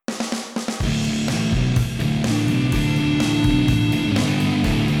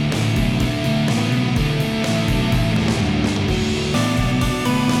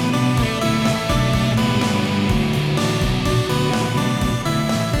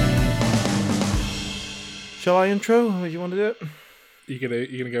Shall I intro? Or you want to do it? You're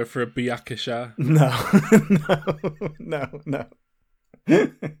gonna go for a Byakusha? No.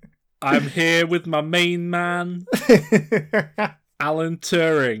 I'm here with my main man, Alan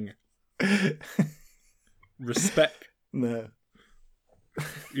Turing. Respect. No.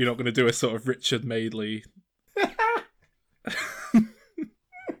 You're not gonna do a sort of Richard Madeley.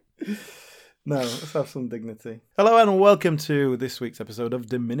 No, let's have some dignity. Hello and welcome to this week's episode of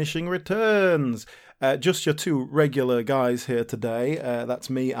Diminishing Returns. Just your two regular guys here today. That's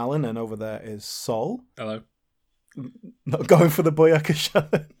me, Alan, and over there is Sol. Hello. Not going for the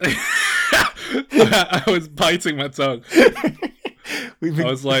Byakusha. I was biting my tongue. I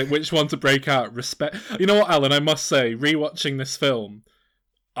was like, which one to break out? Respect. You know what, Alan? I must say, rewatching this film,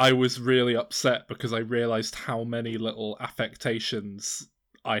 I was really upset because I realised how many little affectations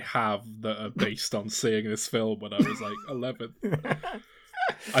I have that are based on seeing this film when I was like 11.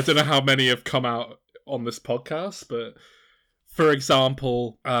 I don't know how many have come out on this podcast, but for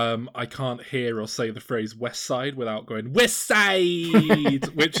example, I can't hear or say the phrase West Side without going West Side,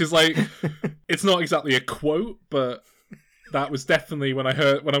 which is like, it's not exactly a quote, but that was definitely when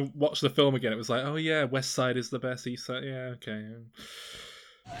I watched the film again, it was like, oh yeah, West Side is the best, East Side, yeah, okay.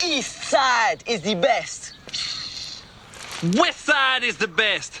 East Side is the best. West Side is the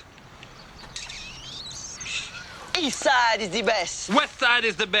best. East Side is the best. West Side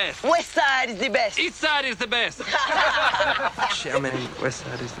is the best. West Side is the best. East Side is the best. Shit, I mean, West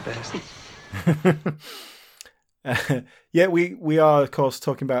Side is the best. Yeah, we are, of course,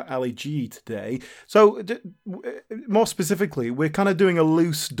 talking about Ali G today. So, more specifically, we're kind of doing a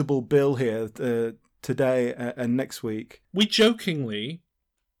loose double bill here today and next week. We jokingly,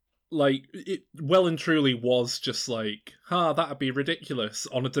 like, it well and truly was just like, that'd be ridiculous.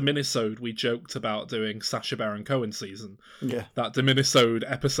 On a Diminisode, we joked about doing Sacha Baron Cohen season. Yeah. That Diminisode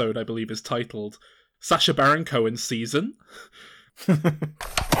episode, I believe, is titled Sacha Baron Cohen season. Maybe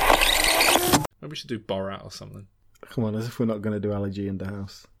we should do Borat or something. Come on, as if we're not going to do Ali G in the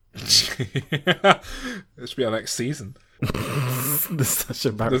house. This should be our next season. The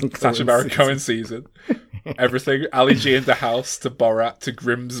Sacha Baron Cohen season. Everything, Ali G in the house to Borat to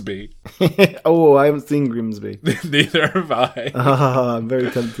Grimsby. Oh, I haven't seen Grimsby. Neither have I. I'm very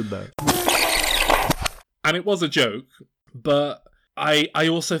tempted though. And it was a joke, but I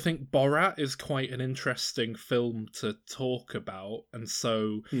also think Borat is quite an interesting film to talk about. And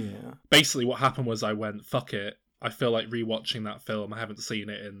so basically what happened was I went, fuck it. I feel like rewatching that film. I haven't seen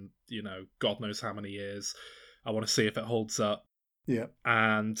it in, God knows how many years. I want to see if it holds up. Yeah.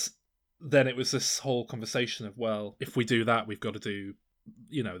 And then it was this whole conversation of, well, if we do that, we've got to do,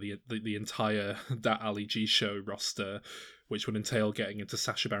 the entire That Ali G Show roster, which would entail getting into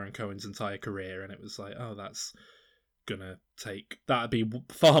Sacha Baron Cohen's entire career. And it was like, oh, that's gonna take, that'd be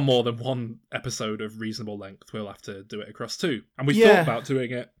far more than one episode of reasonable length. We'll have to do it across two. And we thought about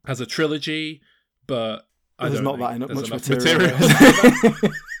doing it as a trilogy, but there's not that much material.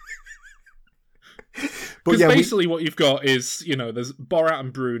 Because basically what you've got is, there's Borat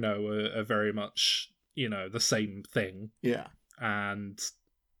and Bruno are very much, the same thing. Yeah. And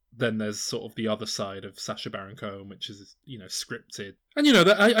then there's sort of the other side of Sacha Baron Cohen, which is, scripted. And,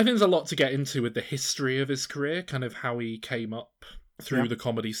 I think there's a lot to get into with the history of his career, kind of how he came up through the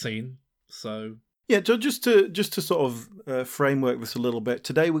comedy scene. So yeah, just to sort of framework this a little bit,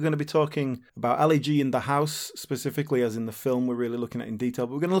 today we're going to be talking about Ali G in the house, specifically as in the film we're really looking at in detail,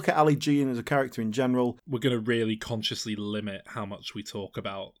 but we're going to look at Ali G as a character in general. We're going to really consciously limit how much we talk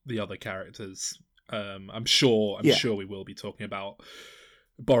about the other characters. I'm sure we will be talking about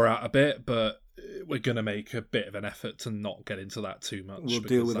Borat a bit, but we're going to make a bit of an effort to not get into that too much. We'll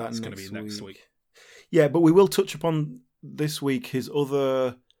deal with that going to be next week. Yeah, but we will touch upon this week his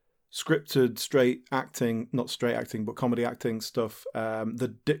other scripted comedy acting stuff.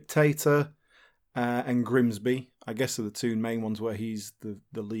 The Dictator and Grimsby, I guess, are the two main ones where he's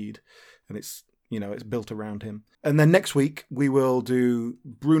the lead, and it's built around him. And then next week we will do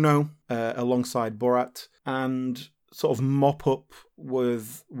Bruno alongside Borat and sort of mop up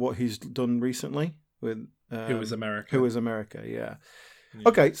with what he's done recently with Who Is America? Who Is America? Yeah.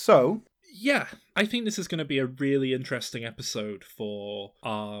 Okay, so. Yeah, I think this is going to be a really interesting episode for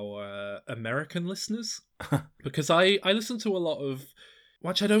our American listeners, because I listen to a lot of,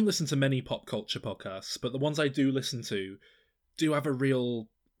 which I don't listen to many pop culture podcasts, but the ones I do listen to do have a real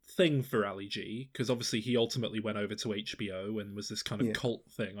thing for Ali G, because obviously he ultimately went over to HBO and was this kind of cult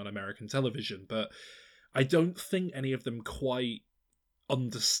thing on American television, but I don't think any of them quite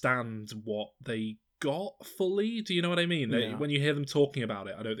understand what they got fully. Do you know what I mean? When you hear them talking about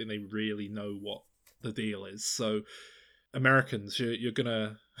it, I don't think they really know what the deal is. So Americans, you're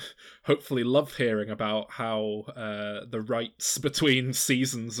gonna hopefully love hearing about how the rights between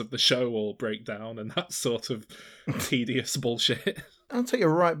seasons of the show all break down and that sort of tedious bullshit. I'll take you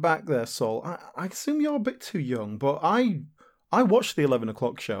right back there, Saul. I assume you're a bit too young, but I watched the 11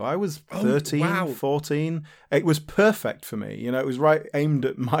 o'clock show. I was 13, 14. It was perfect for me. You know, it was right aimed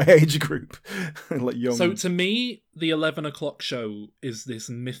at my age group. Like young. So to me, the 11 o'clock show is this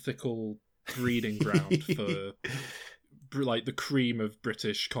mythical breeding ground for like the cream of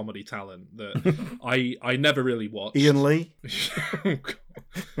British comedy talent that I never really watched. Ian Lee.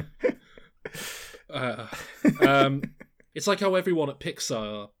 It's like how everyone at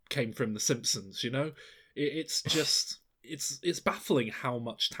Pixar came from The Simpsons, you know? It's just, it's baffling how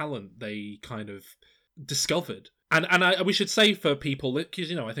much talent they kind of discovered. And we should say for people, because,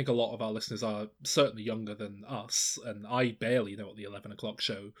 you know, I think a lot of our listeners are certainly younger than us, and I barely know what the 11 o'clock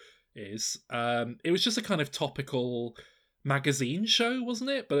show is. It was just a kind of topical magazine show, wasn't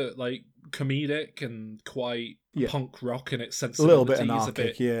it? But like comedic and quite punk rock in its sensibilities. A little bit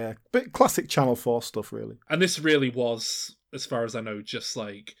anarchic, yeah. But classic Channel 4 stuff, really. And this really was, as far as I know, just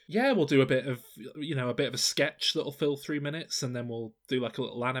like, yeah, we'll do a bit of a sketch that'll fill 3 minutes, and then we'll do like a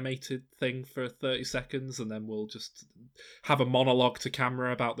little animated thing for 30 seconds, and then we'll just have a monologue to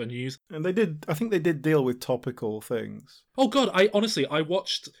camera about the news. And I think they did deal with topical things. Oh God, I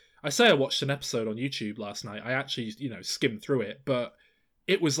watched an episode on YouTube last night. I actually, skimmed through it, but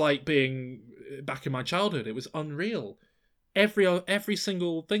it was like being back in my childhood. It was unreal. Every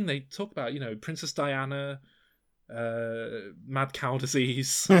single thing they talk about, Princess Diana, mad cow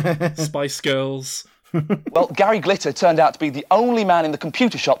disease, Spice Girls. Well, Gary Glitter turned out to be the only man in the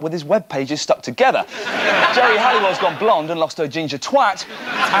computer shop with his web pages stuck together. Jerry Halliwell's gone blonde and lost her ginger twat,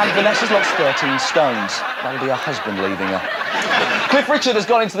 and Vanessa's lost 13 stones. That'll be her husband leaving her. Cliff Richard has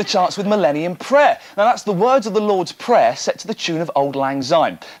gone into the charts with Millennium Prayer. Now, that's the words of the Lord's Prayer set to the tune of Auld Lang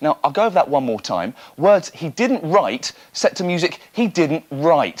Syne. Now, I'll go over that one more time. Words he didn't write, set to music he didn't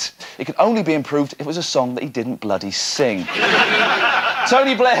write. It can only be improved if it was a song that he didn't bloody sing.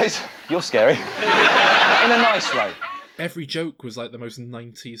 Tony Blair's You're Scary. In a nice way. Every joke was like the most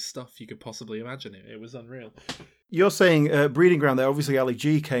 90s stuff you could possibly imagine. It was unreal. You're saying Breeding Ground there. Obviously, Ali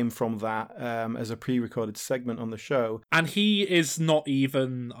G came from that as a pre-recorded segment on the show. And he is not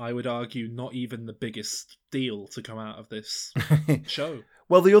even, I would argue, not even the biggest deal to come out of this show.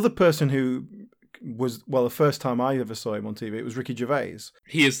 Well, the other person who was, the first time I ever saw him on TV, it was Ricky Gervais.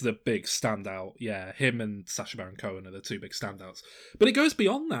 He is the big standout. Yeah, him and Sacha Baron Cohen are the two big standouts. But it goes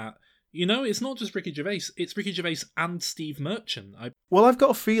beyond that. It's not just Ricky Gervais. It's Ricky Gervais and Steve Merchant. I've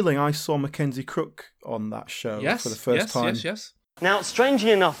got a feeling I saw Mackenzie Crook on that show for the first time. Yes. Now,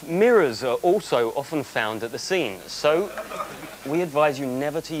 strangely enough, mirrors are also often found at the scene. So, we advise you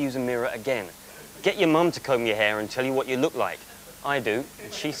never to use a mirror again. Get your mum to comb your hair and tell you what you look like. I do,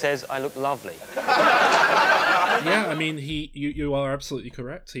 and she says I look lovely. Yeah, I mean, you are absolutely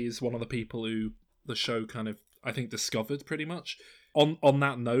correct. He is one of the people who the show kind of, I think, discovered pretty much. On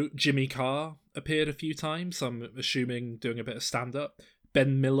that note, Jimmy Carr appeared a few times. I'm assuming doing a bit of stand-up.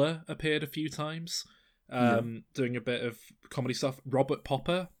 Ben Miller appeared a few times, doing a bit of comedy stuff. Robert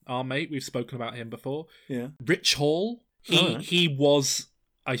Popper, our mate, we've spoken about him before. Yeah. Rich Hall, he was,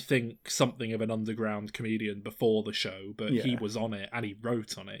 I think, something of an underground comedian before the show, but he was on it and he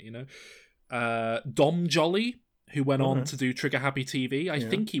wrote on it, Dom Jolly, who went on to do Trigger Happy TV. I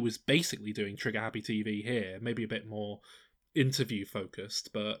think he was basically doing Trigger Happy TV here, maybe a bit more interview focused,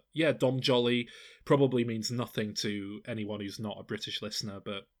 but yeah, Dom Jolly probably means nothing to anyone who's not a British listener,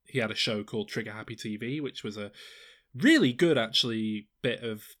 but he had a show called Trigger Happy TV, which was a really good, actually, bit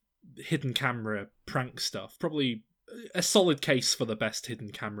of hidden camera prank stuff. Probably a solid case for the best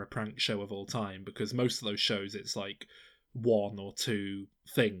hidden camera prank show of all time, because most of those shows, it's like one or two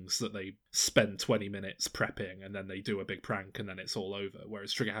things that they spend 20 minutes prepping and then they do a big prank and then it's all over,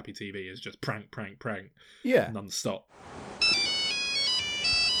 whereas Trigger Happy TV is just prank non-stop.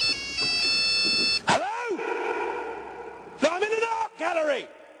 Hello? I'm in an art gallery.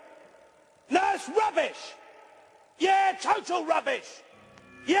 No, it's rubbish. Yeah, total rubbish.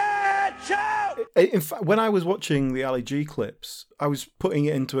 Yeah, ciao! In fact, when I was watching the Ali G clips, I was putting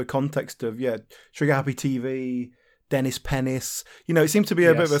it into a context of, Trigger Happy TV, Dennis Pennis. It seemed to be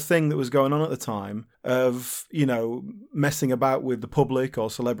a bit of a thing that was going on at the time of, messing about with the public or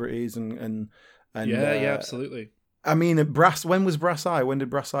celebrities and absolutely. I mean, when was Brass Eye? When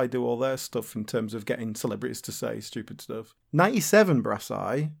did Brass Eye do all their stuff in terms of getting celebrities to say stupid stuff? 97 Brass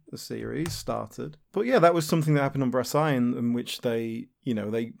Eye, the series, started. But yeah, that was something that happened on Brass Eye in which they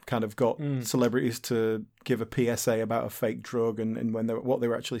kind of got celebrities to give a PSA about a fake drug and when what they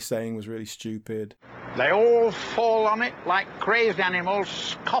were actually saying was really stupid. They all fall on it like crazed animals,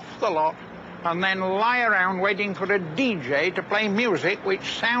 scoff the lot, and then lie around waiting for a DJ to play music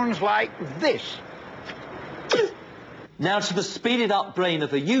which sounds like this. Now, to the speeded up brain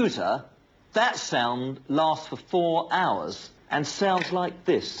of a user, that sound lasts for 4 hours and sounds like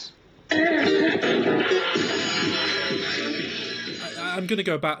this. I'm going to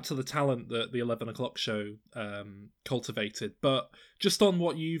go back to the talent that the 11 o'clock show cultivated, but just on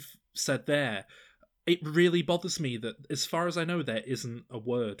what you've said there, it really bothers me that, as far as I know, there isn't a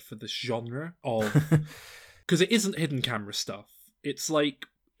word for this genre of... Because it isn't hidden camera stuff. It's like,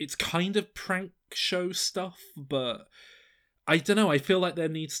 it's kind of prank show stuff, but I don't know, I feel like there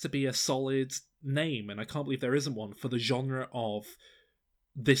needs to be a solid name, and I can't believe there isn't one, for the genre of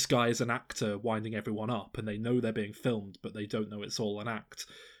this guy is an actor winding everyone up, and they know they're being filmed, but they don't know it's all an act.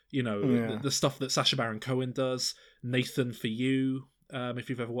 You know, the stuff that Sacha Baron Cohen does, Nathan For You, if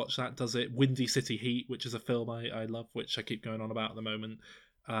you've ever watched that, does it. Windy City Heat, which is a film I love, which I keep going on about at the moment,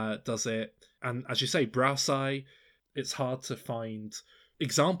 does it. And as you say, Brass Eye, it's hard to find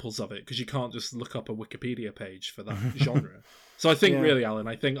examples of it because you can't just look up a Wikipedia page for that genre. So I think really, Alan,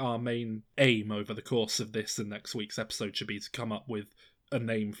 I think our main aim over the course of this and next week's episode should be to come up with a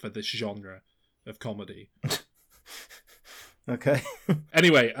name for this genre of comedy. Okay.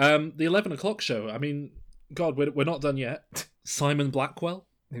 Anyway, the 11 o'clock show, I mean, God, we're not done yet. Simon Blackwell.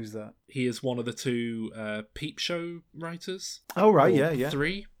 Who's that? He is one of the two Peep Show writers. Oh, right, yeah.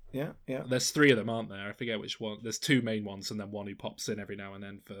 3. Yeah. There's 3 of them, aren't there? I forget which one. There's 2 main ones and then one who pops in every now and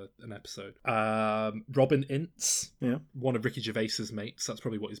then for an episode. Robin Ince, one of Ricky Gervais's mates. That's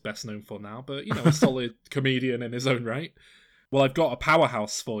probably what he's best known for now, but, you know, a solid comedian in his own right. Well, I've got a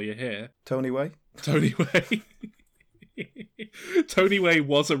powerhouse for you here. Tony Way. Tony Way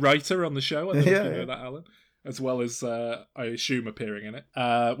was a writer on the show. I don't know if you know that, Alan. As well as, I assume, appearing in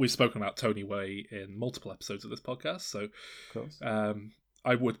it. We've spoken about Tony Way in multiple episodes of this podcast, so of course.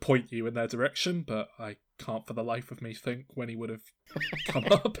 I would point you in their direction, but I can't for the life of me think when he would have come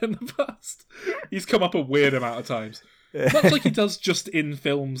up in the past. He's come up a weird amount of times. Much like he does just in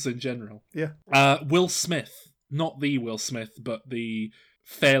films in general. Yeah. Will Smith. Not the Will Smith, but the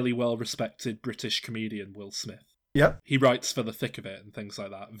fairly well-respected British comedian Will Smith. Yeah. He writes for The Thick of It and things like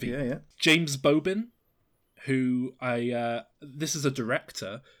that. Yeah. James Bobin, who this is a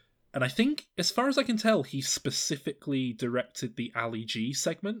director, and I think, as far as I can tell, he specifically directed the Ali G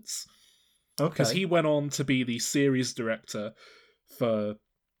segments. Okay. Because he went on to be the series director for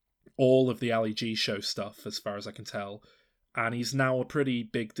all of the Ali G show stuff, as far as I can tell. And he's now a pretty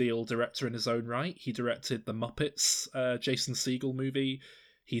big deal director in his own right. He directed the Muppets Jason Segel movie.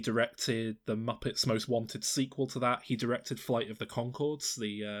 He directed the Muppets Most Wanted sequel to that. He directed Flight of the Conchords,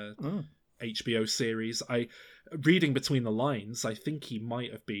 the HBO series. Reading between the lines, I think he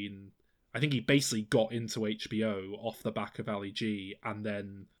basically got into HBO off the back of Ali G and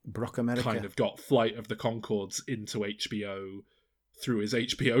then Brock America. Kind of got Flight of the Conchords into HBO through his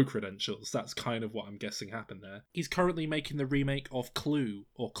HBO credentials. That's kind of what I'm guessing happened there. He's currently making the remake of Clue,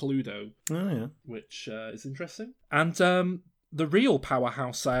 or Cluedo, which is interesting. And the real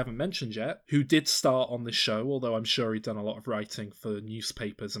powerhouse I haven't mentioned yet, who did start on this show, although I'm sure he'd done a lot of writing for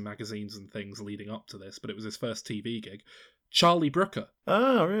newspapers and magazines and things leading up to this, but it was his first TV gig, Charlie Brooker.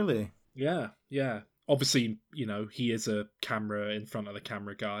 Oh, really? Yeah. Obviously, you know, he is a camera in front of the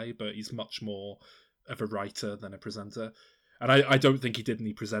camera guy, but he's much more of a writer than a presenter. And I don't think he did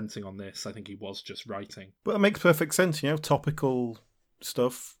any presenting on this. I think he was just writing. But it makes perfect sense, you know, topical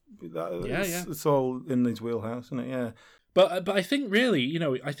stuff. It's all in his wheelhouse, isn't it? Yeah. But I think really, you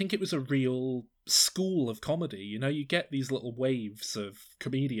know, I think it was a real school of comedy. You know, you get these little waves of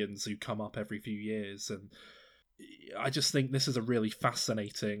comedians who come up every few years, and I just think this is a really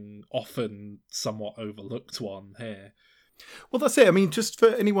fascinating, often somewhat overlooked one here. Well, that's it. I mean, just for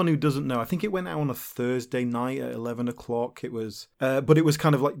anyone who doesn't know, I think it went out on a Thursday night at 11 o'clock. It was, but it was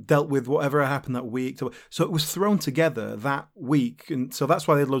kind of like dealt with whatever happened that week. So it was thrown together that week. And so that's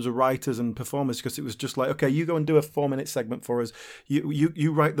why they had loads of writers and performers, because it was just like, okay, you go and do a 4-minute segment for us.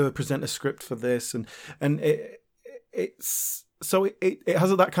 You write the presenter script for this. And it's, so it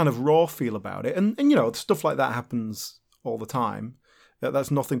has that kind of raw feel about it. And you know, stuff like that happens all the time.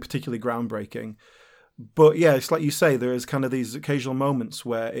 That's nothing particularly groundbreaking. But yeah, it's like you say, there is kind of these occasional moments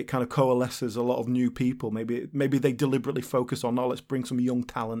where it kind of coalesces a lot of new people. Maybe they deliberately focus on, let's bring some young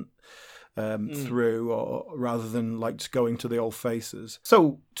talent through, or rather than like just going to the old faces.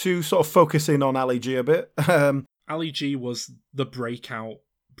 So to sort of focus in on Ali G a bit, Ali G was the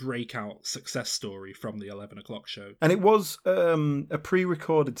breakout success story from the 11 o'clock show. And it was a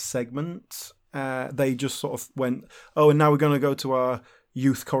pre-recorded segment. They just sort of went, and now we're going to go to our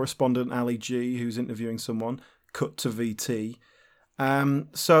youth correspondent, Ali G, who's interviewing someone, cut to VT.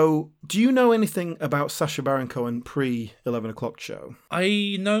 So do you know anything about Sacha Baron Cohen pre-11 o'clock show?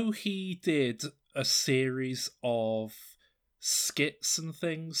 I know he did a series of skits and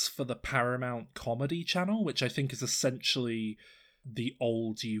things for the Paramount Comedy channel, which I think is essentially the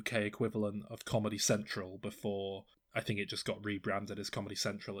old UK equivalent of Comedy Central before I think it just got rebranded as Comedy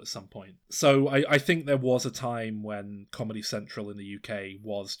Central at some point. So I think there was a time when Comedy Central in the UK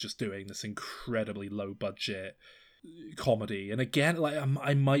was just doing this incredibly low budget comedy. And again, like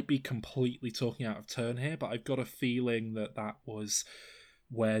I might be completely talking out of turn here, but I've got a feeling that was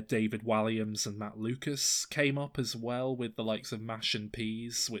where David Walliams and Matt Lucas came up as well, with the likes of Mash and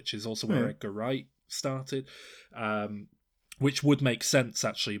Peas, which is also where Edgar Wright started. Which would make sense,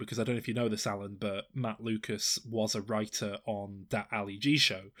 actually, because I don't know if you know this, Alan, but Matt Lucas was a writer on that Ali G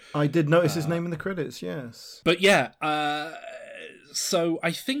show. I did notice his name in the credits, yes. But yeah, so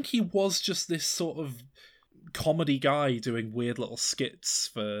I think he was just this sort of comedy guy doing weird little skits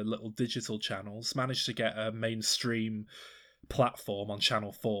for little digital channels, managed to get a mainstream platform on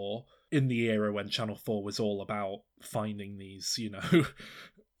Channel 4 in the era when Channel 4 was all about finding these,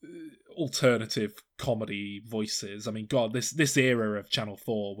 alternative comedy voices. I mean, God, this era of Channel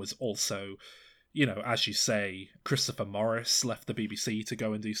 4 was also, as you say, Christopher Morris left the BBC to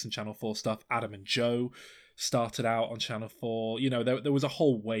go and do some Channel 4 stuff. Adam and Joe started out on Channel 4. There was a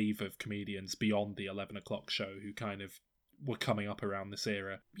whole wave of comedians beyond the 11 o'clock show who kind of were coming up around this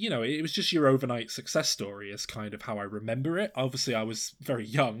era. It was just your overnight success story is kind of how I remember it. Obviously, I was very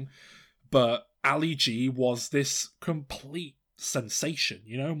young, but Ali G was this complete sensation.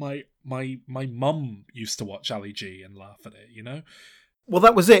 My mum used to watch Ali G and laugh at it. Well,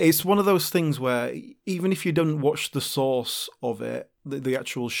 that was it. It's one of those things where even if you didn't watch the source of it, the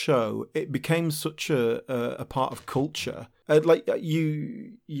actual show, it became such a part of culture. Like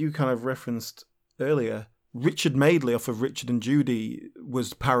you kind of referenced earlier, Richard Madeley off of Richard and Judy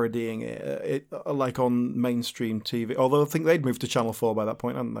was parodying it like on mainstream TV. Although I think they'd moved to Channel 4 by that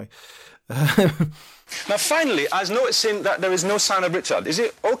point, hadn't they? Now, finally, I was noticing that there is no sign of Richard. Is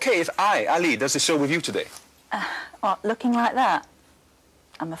it okay if I, Ali, does the show with you today? What, looking like that?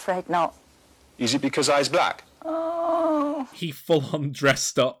 I'm afraid not. Is it because I's black? Oh. He full on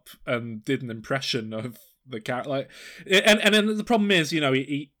dressed up and did an impression of the character. And then the problem is,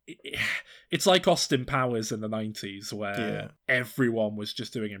 it's like Austin Powers in the 90s where everyone was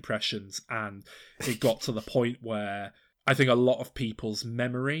just doing impressions, and it got to the point where I think a lot of people's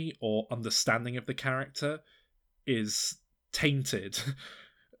memory or understanding of the character is tainted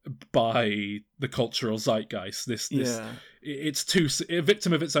by the cultural zeitgeist. It's too a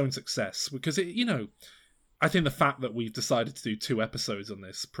victim of its own success, because I think the fact that we've decided to do 2 episodes on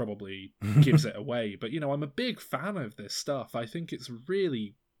this probably gives it away. But I'm a big fan of this stuff. I think it's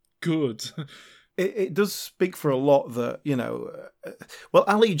really good. It does speak for a lot that well,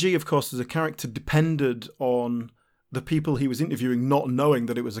 Ali G, of course, as a character depended on the people he was interviewing not knowing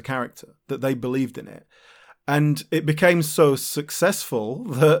that it was a character, that they believed in it. And it became so successful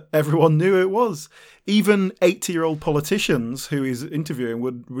that everyone knew it was. Even 80-year-old politicians who he's interviewing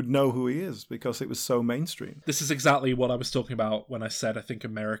would know who he is because it was so mainstream. This is exactly what I was talking about when I said I think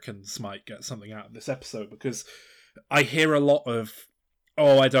Americans might get something out of this episode, because I hear a lot of,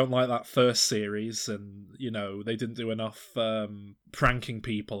 I don't like that first series, and, they didn't do enough pranking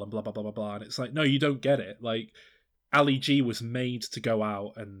people and blah, blah, blah, blah, blah. And it's like, no, you don't get it. Like, Ali G was made to go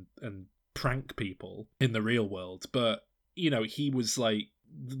out and prank people in the real world, but he was like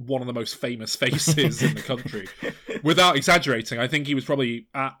one of the most famous faces in the country. Without exaggerating, I think he was probably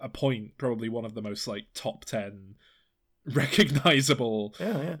at a point one of the most like top 10 recognizable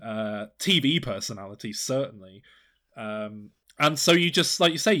TV personalities, certainly. And so you just,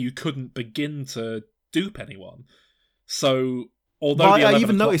 like you say, you couldn't begin to dupe anyone. So although the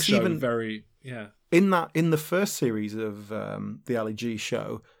 11 o'clock show in the first series of the Ali G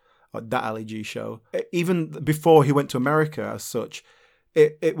show, that Ali G show, even before he went to America as such,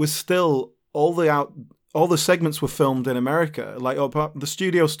 it was still all the segments were filmed in America, like the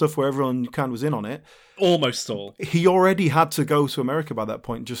studio stuff where everyone kind of was in on it. Almost all. He already had to go to America by that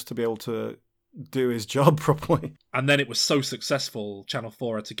point just to be able to do his job properly. And then it was so successful, Channel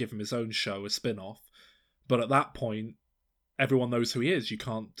 4 had to give him his own show, a spin-off. But at that point, everyone knows who he is. You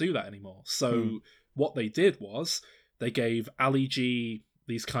can't do that anymore. So what they did was they gave Ali G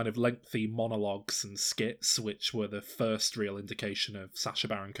these kind of lengthy monologues and skits, which were the first real indication of Sacha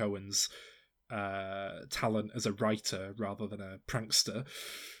Baron Cohen's talent as a writer rather than a prankster.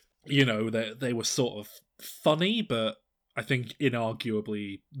 You know, they were sort of funny, but I think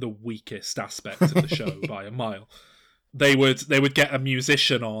inarguably the weakest aspect of the show by a mile. They would get a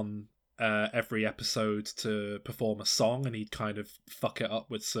musician on every episode to perform a song, and he'd kind of fuck it up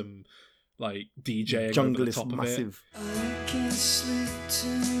with some like DJing jungle over the is top massive. I can't sleep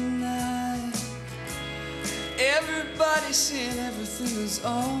tonight. Everybody's saying everything is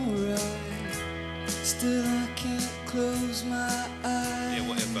alright. Still I can't close my eyes. Yeah,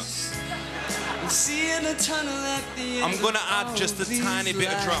 whatever. I'm seeing a tunnel at the end. I'm gonna add just a tiny bit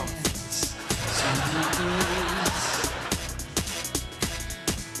of drum.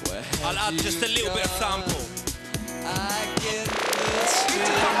 I'll add just a little bit of sample. I get this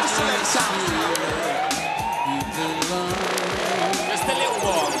just a little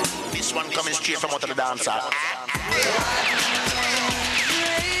more. This one coming straight from out of the dancer.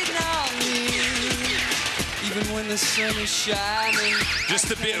 Even when the sun is shining.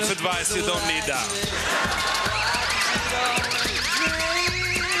 Just a bit of advice, you don't need that.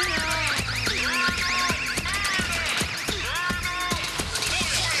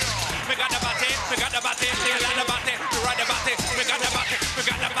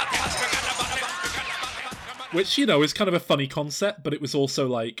 Which, you know, is kind of a funny concept, but it was also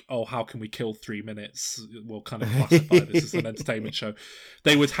like, oh, how can we kill 3 minutes? We'll kind of classify this as an entertainment show.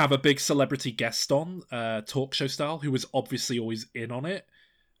 They would have a big celebrity guest on, talk show style, who was obviously always in on it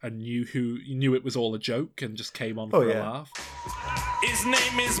and knew it was all a joke and just came on for a laugh. His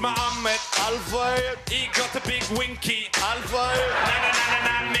name is Muhammad Al-Fayed. He got a big winky. Al-Fayed.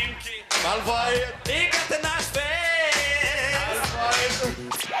 Na-na-na-na-na minky. Al-Fayed. He got the nice face. Al-Fayed.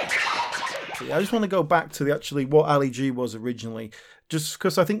 I just want to go back to what Ali G was originally, just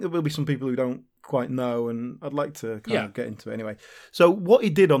because I think there will be some people who don't quite know, and I'd like to kind of get into it anyway. So what he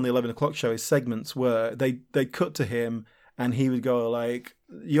did on the 11 o'clock show, his segments were, they cut to him, and he would go like,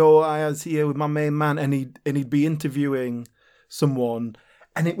 yo, I was here with my main man, and he'd be interviewing someone,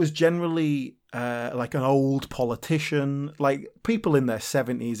 and it was generally like an old politician, like people in their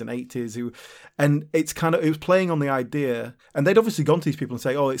 70s and 80s and it was playing on the idea, and they'd obviously gone to these people and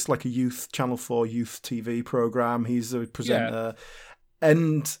say, oh, it's like a Channel 4 youth TV program, he's a presenter,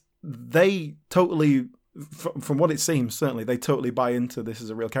 and they totally, from what it seems, certainly they totally buy into this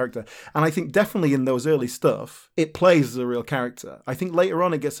as a real character. And I think definitely in those early stuff, it plays as a real character. I think later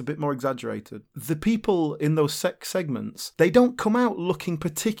on it gets a bit more exaggerated. The people in those segments, they don't come out looking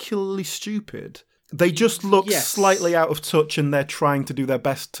particularly stupid. They just look slightly out of touch, and they're trying to do their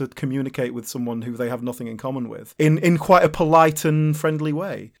best to communicate with someone who they have nothing in common with in quite a polite and friendly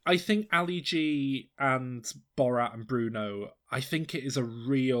way. I think Ali G and Borat and Bruno, I think it is a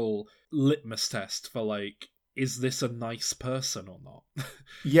real litmus test for, like, is this a nice person or not?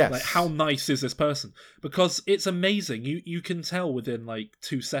 Yes. Like, how nice is this person? Because it's amazing. You can tell within, like,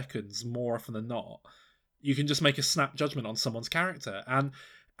 2 seconds, more often than not. You can just make a snap judgment on someone's character. And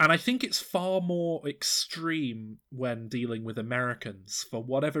I think it's far more extreme when dealing with Americans, for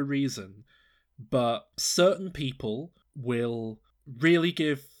whatever reason. But certain people will really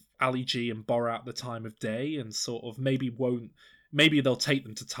give Ali G and Borat the time of day, and sort of maybe they'll take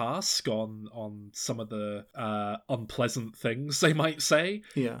them to task on some of the unpleasant things they might say.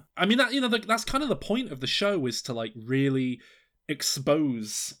 Yeah. I mean, that's kind of the point of the show, is to, like, really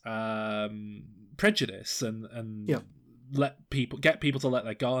expose prejudice and get people to let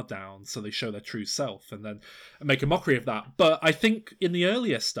their guard down so they show their true self, and then make a mockery of that. But I think in the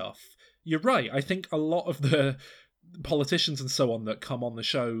earlier stuff, you're right. I think a lot of the politicians and so on that come on the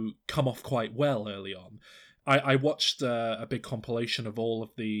show come off quite well early on. I watched a big compilation of all of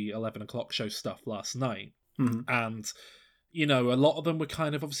the 11 o'clock show stuff last night, and, you know, a lot of them were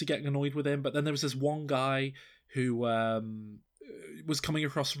kind of obviously getting annoyed with him, but then there was this one guy who was coming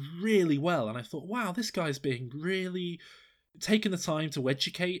across really well, and I thought, wow, this guy's being really taking the time to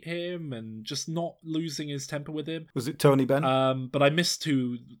educate him and just not losing his temper with him. Was it Tony Benn? But I missed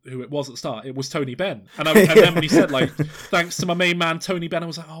who it was at the start. It was Tony Benn. And then when he said, like, thanks to my main man, Tony Benn, I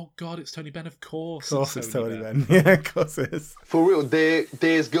was like, oh, God, it's Tony Benn, of course. Of course it's Tony Benn. Yeah, of course it is. For real,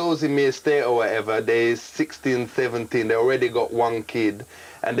 there's girls in my estate or whatever, they're 16, 17, they already got one kid,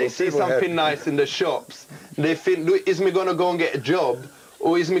 and they see something nice in the shops. They think, is me going to go and get a job?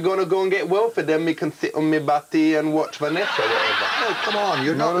 Or is me going to go and get welfare, then me can sit on me batty and watch Vanessa or whatever? No, come on,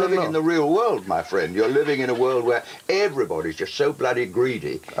 you're not living in the real world, my friend. You're living in a world where everybody's just so bloody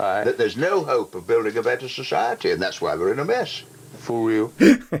greedy that there's no hope of building a better society, and that's why we're in a mess. For real.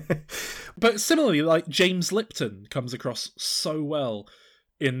 But similarly, like, James Lipton comes across so well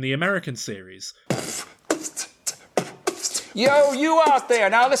in the American series. Yo, you out there,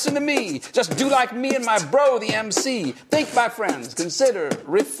 now listen to me. Just do like me and my bro, the MC. Think, my friends, consider,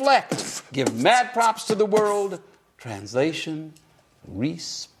 reflect. Give mad props to the world. Translation,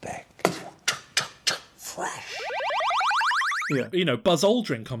 respect. Fresh. Yeah. You know, Buzz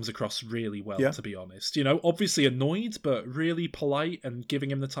Aldrin comes across really well, to be honest. You know, obviously annoyed, but really polite and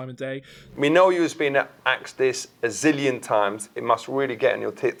giving him the time of day. We know you've been asked this a zillion times. It must really get on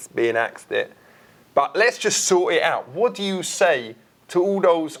your tits being asked it. But let's just sort it out. What do you say to all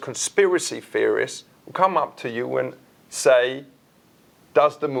those conspiracy theorists who come up to you and say,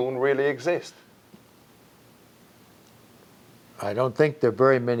 does the moon really exist? I don't think there are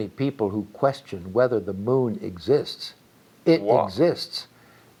very many people who question whether the moon exists. It exists.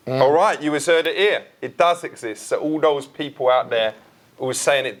 And all right, you heard it here. It does exist. So all those people out there who were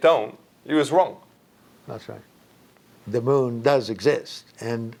saying it don't, you was wrong. That's right. The moon does exist,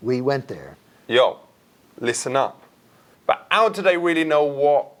 and we went there. Yo, listen up. But how do they really know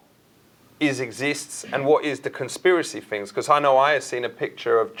what exists and what is the conspiracy things? Because I know I have seen a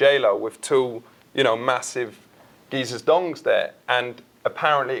picture of J-Lo with two, massive geezers dongs there, and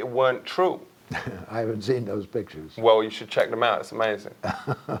apparently it weren't true. I haven't seen those pictures. Well, you should check them out. It's amazing.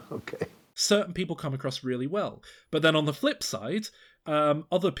 Okay. Certain people come across really well. But then on the flip side,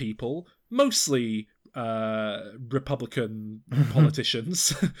 other people, mostly Republican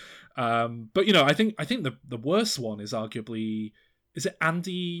politicians, but I think the worst one is arguably, is it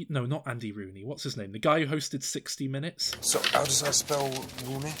Andy? No, not Andy Rooney. What's his name? The guy who hosted 60 Minutes. So how does I spell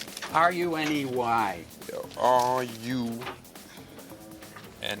Rooney? R-U-N-E-Y. R-U-N-E-Y.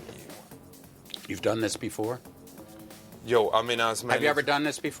 You've done this before? Yo, I mean, Have you ever done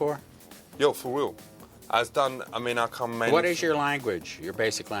this before? Yo, for real. I come mainly... What is your language, your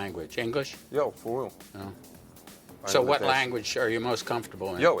basic language? English? Yo, for real. Oh. So what language are you most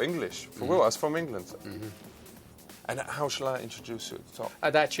comfortable in? Yo, English. For real, I was from England. Mm-hmm. And how shall I introduce you at the top?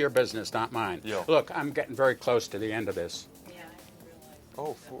 That's your business, not mine. Yo. Look, I'm getting very close to the end of this. Yeah, I realize.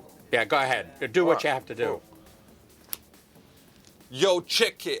 Oh, for... Yeah, go ahead. Do what you have to do. Cool. Yo,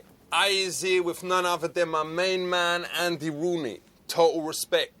 check it. I is here with none other than my main man, Andy Rooney. Total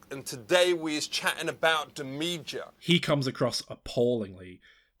respect. And today we is chatting about the media. He comes across appallingly.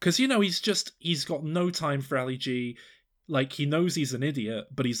 Because, he's got no time for Ali G. Like, he knows he's an idiot,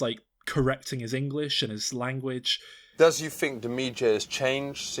 but he's, correcting his English and his language. Does you think the media has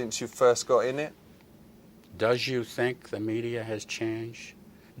changed since you first got in it? Does you think the media has changed?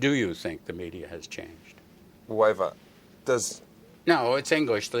 Do you think the media has changed? Whatever. No, it's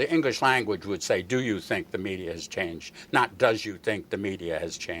English. The English language would say, do you think the media has changed? Not, does you think the media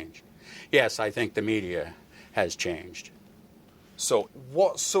has changed? Yes, I think the media has changed. So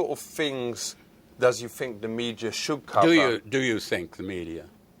what sort of things does you think the media should cover? Do you think the media?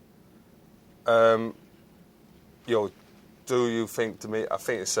 Do you think the media? I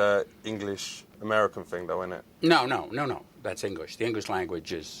think it's a English-American thing, though, isn't it? No. That's English. The English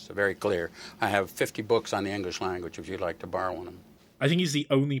language is very clear. I have 50 books on the English language if you'd like to borrow one of them. I think he's the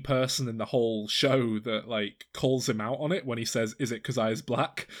only person in the whole show that, calls him out on it when he says, is it because I is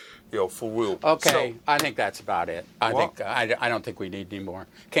black? Yo, for real. Okay, I think that's about it. I don't think we need any more.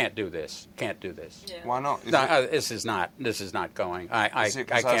 Can't do this. Yeah. Why not? This is not going. Is it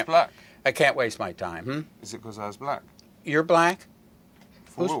because I was black? I can't waste my time. Is it because I was black? You're black?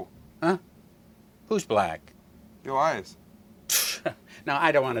 For real. Huh? Who's black? Your eyes. No,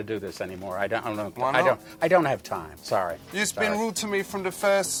 I don't want to do this anymore. I don't have time. Sorry. You've been rude to me from the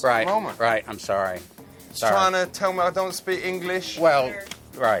first moment. Right. I'm sorry. Trying to tell me I don't speak English. Well,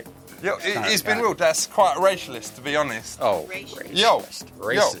 right. Yo, it's been rude. That's quite racist, to be honest. Oh,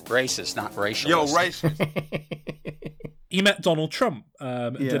 racist, not racialist. Yo, racist. He met Donald Trump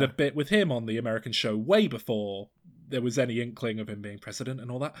and did a bit with him on the American show way before there was any inkling of him being president and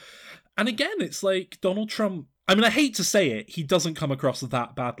all that. And again, it's like Donald Trump, I mean, I hate to say it, he doesn't come across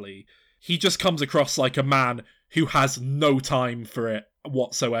that badly. He just comes across like a man who has no time for it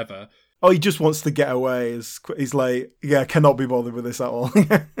whatsoever. Oh, he just wants to get away. He's like, cannot be bothered with this at all.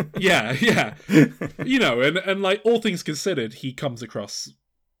 yeah. And all things considered, he comes across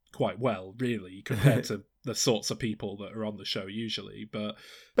quite well, really, compared to the sorts of people that are on the show usually. But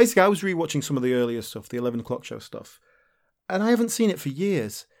basically, I was rewatching some of the earlier stuff, the 11 o'clock show stuff, and I haven't seen it for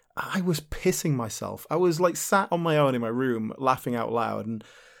years. I was pissing myself. I was sat on my own in my room, laughing out loud,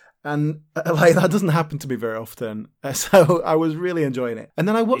 and that doesn't happen to me very often. So I was really enjoying it. And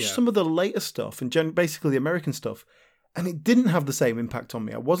then I watched some of the later stuff, and basically the American stuff, and it didn't have the same impact on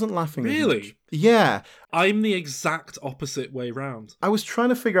me. I wasn't laughing as much. Really? Yeah. I'm the exact opposite way round. I was trying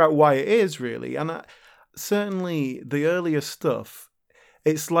to figure out why it is, really. And certainly the earlier stuff,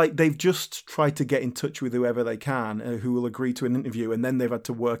 It's like they've just tried to get in touch with whoever they can who will agree to an interview, and then they've had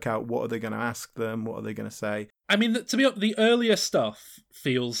to work out what are they going to ask them, what are they going to say. I mean, to be honest, the earlier stuff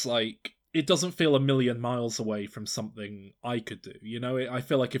feels like it doesn't feel a million miles away from something I could do. You know, I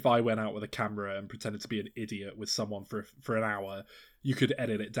feel like if I went out with a camera and pretended to be an idiot with someone for an hour, you could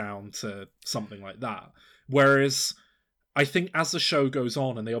edit it down to something like that. Whereas I think as the show goes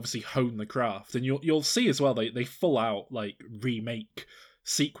on and they obviously hone the craft, and you'll see as well, they full out like remake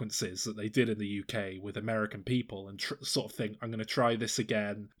sequences that they did in the UK with American people and sort of think, I'm going to try this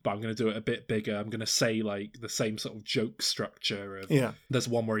again, but I'm going to do it a bit bigger. I'm going to say like the same sort of joke structure of, there's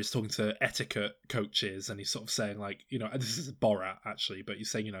one where he's talking to etiquette coaches and he's sort of saying like, you know, this is Borat actually, but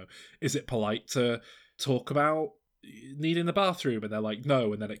he's saying, you know, is it polite to talk about needing the bathroom? And they're like,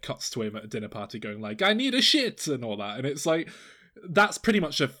 no. And then it cuts to him at a dinner party going like, I need a shit and all that. And it's like, that's pretty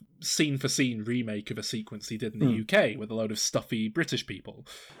much a scene for scene remake of a sequence he did in the UK with a load of stuffy British people.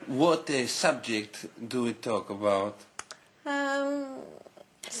 What subject do we talk about?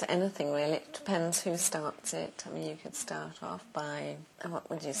 It's anything really. It depends who starts it. I mean, you could start off by, what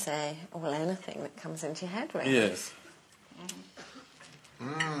would you say? Well, anything that comes into your head, really. Yes.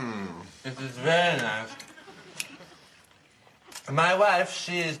 It is very nice. My wife,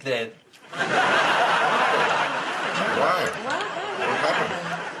 she is dead. Why? What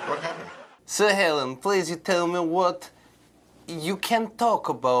happened? What happened? Sir Helen, please you tell me what you can talk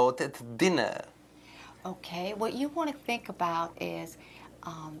about at dinner. Okay, what you want to think about is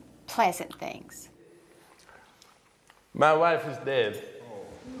pleasant things. My wife is dead. Oh,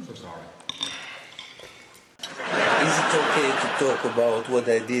 I'm so sorry. Is it okay to talk about what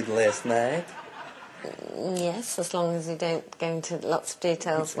I did last night? Yes, as long as you don't go into lots of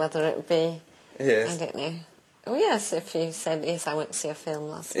details, whether it be, yes. I don't know. Oh, yes, if you said, yes, I went to see a film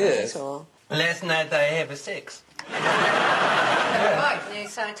last yes. night, or... Last night I have a sex. Right, no,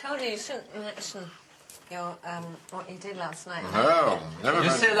 so I told you shouldn't mention your, what you did last night. No, never.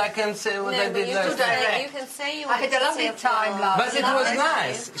 You said I can say what I did last night. You can say you went to see a film last night. But it was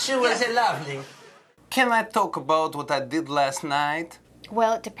nice. She was lovely. Can I talk about what I did last night?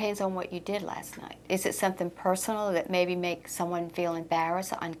 Well, it depends on what you did last night. Is it something personal that maybe makes someone feel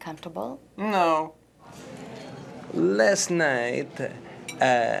embarrassed or uncomfortable? No. Last night,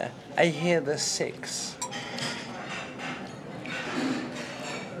 I had a sex.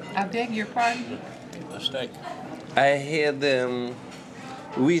 I beg your pardon? Mistake. I had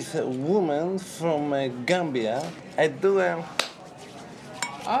with a woman from Gambia. I do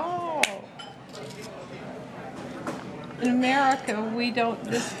Oh. In America, we don't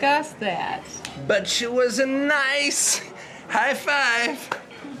discuss that. But she was a nice high five.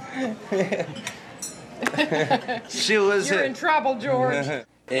 She was. You're in trouble, George.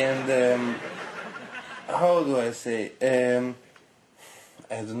 And how do I say?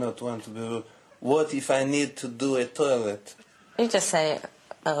 I do not want to be. What if I need to do a toilet? You just say,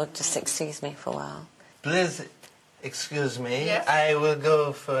 oh, just excuse me for a while. Please excuse me. Yes? I will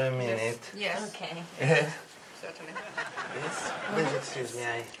go for a minute. Yes. Okay. Certainly. Yes. Please excuse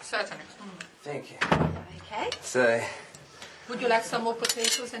me. Certainly. Thank you. Okay. So. Would you like some more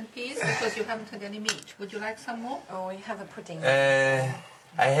potatoes and peas? Because you haven't had any meat. Would you like some more? Oh, we have a pudding. I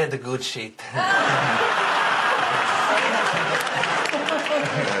had a good shit.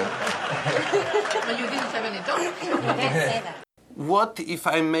 But you didn't have any dog. You don't say that. What if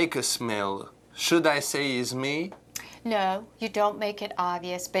I make a smell? Should I say it's me? No, you don't make it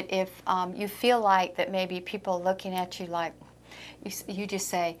obvious, but if you feel like that maybe people are looking at you like, you just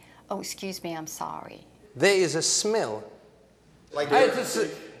say, oh, excuse me, I'm sorry. There is a smell. Like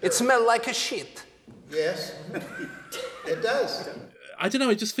it smells like a shit. Yes, it does. I don't know,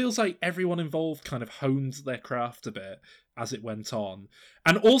 it just feels like everyone involved kind of honed their craft a bit as it went on.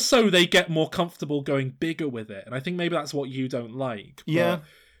 And also they get more comfortable going bigger with it. And I think maybe that's what you don't like. Yeah. But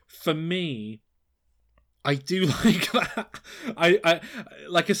for me, I do like that. I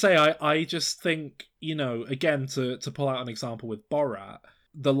like I say, I just think, you know, again, to pull out an example with Borat,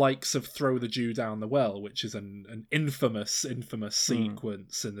 the likes of Throw the Jew Down the Well, which is an infamous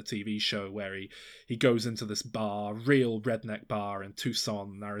sequence in the TV show where he goes into this bar, real redneck bar in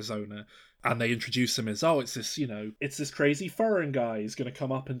Tucson, Arizona, and they introduce him as, oh, it's this crazy foreign guy who's going to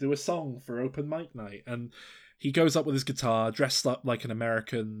come up and do a song for open mic night. And he goes up with his guitar, dressed up like an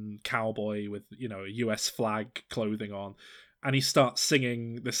American cowboy with, you know, a US flag clothing on. And he starts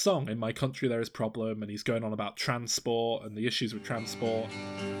singing this song, In My Country There Is Problem, and he's going on about transport and the issues with transport.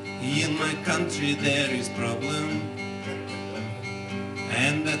 In my country there is problem,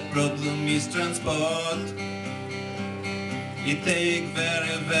 and that problem is transport. It take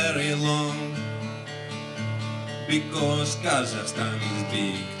very, very long because Kazakhstan is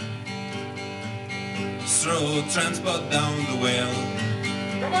big. Throw transport down the well.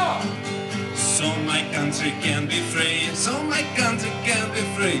 Come on! So my country can be free, so my country can be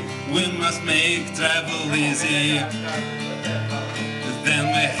free. We must make travel easy. Then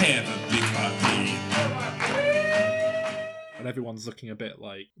we have a big party. And everyone's looking a bit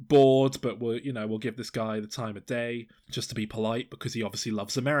like bored, but we'll give this guy the time of day just to be polite because he obviously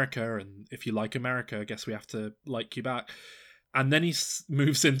loves America, and if you like America, I guess we have to like you back. And then he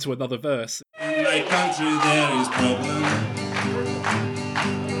moves into another verse. In my country there is problem,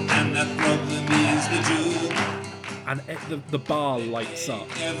 and that problem is the Jew. And the bar lights up.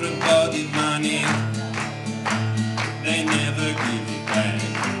 Everybody money, they never give it back.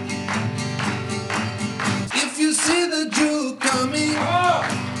 If you see the Jew coming,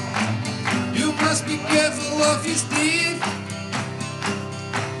 you must be careful of his teeth.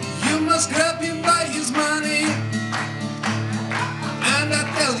 You must grab him by his money, and I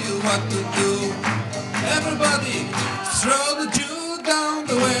tell you what to do. Everybody, throw the Jew down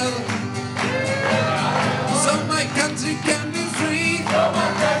the well, so my country can be free. So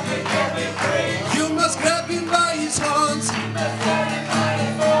my country can be free. You must grab him by his horns.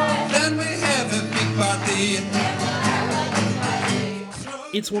 Then we have a big party.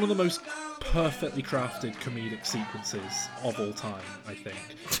 It's one of the most perfectly crafted comedic sequences of all time, I think.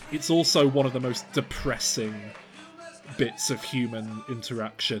 It's also one of the most depressing bits of human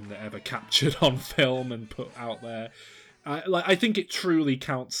interaction that ever captured on film and put out there. I think it truly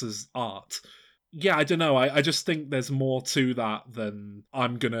counts as art. Yeah, I don't know. I just think there's more to that than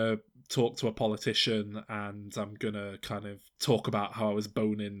I'm gonna talk to a politician and I'm gonna kind of talk about how I was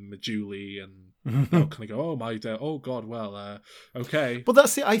boning Majuli and they'll kind of go, oh my god, oh god, well, okay. But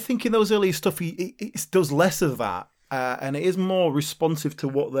that's it. I think in those early stuff, he does less of that. And it is more responsive to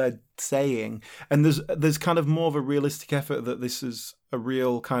what they're saying. And there's kind of more of a realistic effort that this is a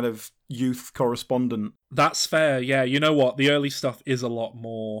real kind of youth correspondent. That's fair, yeah. You know what? The early stuff is a lot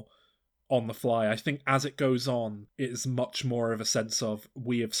more on the fly. I think as it goes on, it is much more of a sense of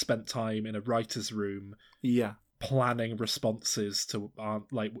we have spent time in a writer's room. Yeah. Planning responses to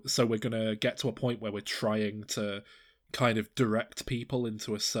so we're going to get to a point where we're trying to kind of direct people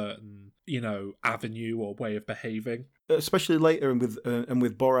into a certain, avenue or way of behaving. Especially later and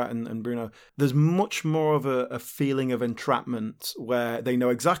with Borat and Bruno, there's much more of a feeling of entrapment where they know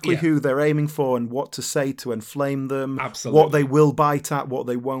exactly who they're aiming for and what to say to inflame them. Absolutely. What they will bite at, what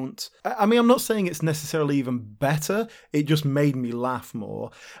they won't. I mean, I'm not saying it's necessarily even better. It just made me laugh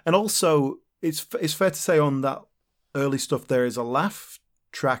more. And also, it's fair to say on that early stuff there is a laugh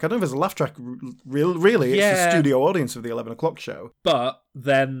track. I don't know if there's a laugh track, really. It's the studio audience of the 11 o'clock show. But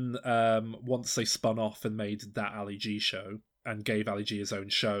then once they spun off and made that Ali G show and gave Ali G his own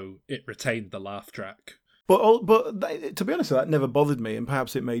show, it retained the laugh track. But to be honest, that never bothered me, and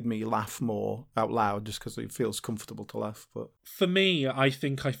perhaps it made me laugh more out loud just because it feels comfortable to laugh. But for me, I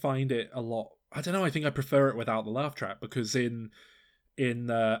think I find it a lot... I don't know, I think I prefer it without the laugh track, because in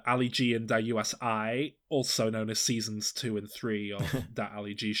Ali G and Da USI, also known as seasons 2 and 3 of that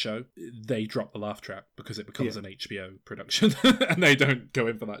Ali G show, they drop the laugh track because it becomes an HBO production and they don't go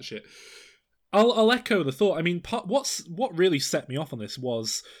in for that shit. I'll echo the thought. I mean, what really set me off on this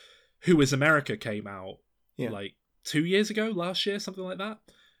was Who Is America came out like 2 years ago, last year, something like that.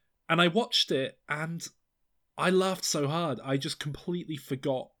 And I watched it and I laughed so hard. I just completely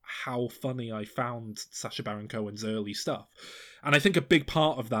forgot how funny I found Sacha Baron Cohen's early stuff. And I think a big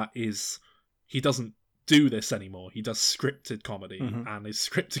part of that is he doesn't do this anymore. He does scripted comedy, and his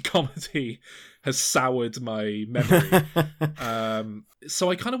scripted comedy has soured my memory. So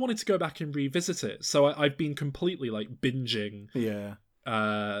I kind of wanted to go back and revisit it. So I've been completely binging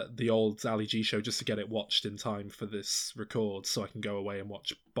the old Ali G show just to get it watched in time for this record, so I can go away and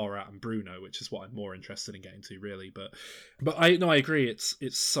watch Borat and Bruno, which is what I'm more interested in getting to, really. But I agree, it's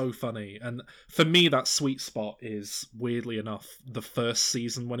so funny. And for me, that sweet spot is, weirdly enough, the first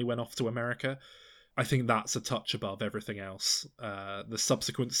season when he went off to America. I think that's a touch above everything else. The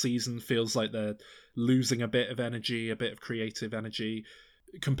subsequent season feels like they're losing a bit of energy, a bit of creative energy.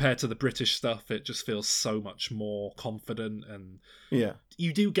 Compared to the British stuff, it just feels so much more confident, and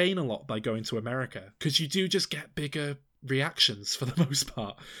you do gain a lot by going to America, because you do just get bigger reactions for the most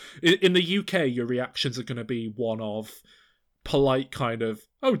part. In the UK, your reactions are going to be one of polite kind of,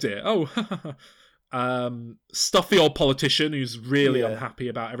 oh dear, stuffy old politician who's really unhappy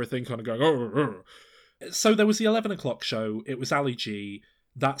about everything, kind of going, oh. So there was the 11 o'clock show, it was Ali G,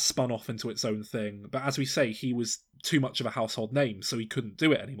 that spun off into its own thing, but as we say, he was too much of a household name, so he couldn't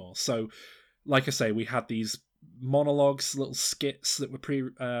do it anymore. So, like I say, we had these monologues, little skits that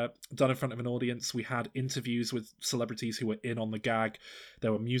were done in front of an audience. We had interviews with celebrities who were in on the gag.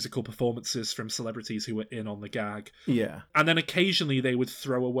 There were musical performances from celebrities who were in on the gag. Yeah. And then occasionally they would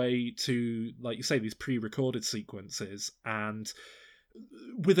throw away to, like you say, these pre-recorded sequences, and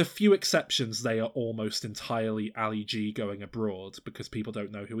with a few exceptions, they are almost entirely Ali G going abroad because people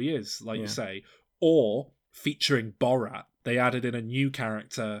don't know who he is, like you say. Or featuring Borat, they added in a new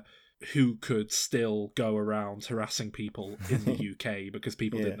character who could still go around harassing people in the UK because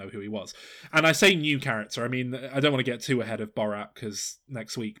people didn't know who he was. And I say new character, I mean, I don't want to get too ahead of Borat because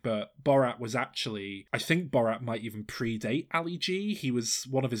next week, but Borat was actually, I think Borat might even predate Ali G. He was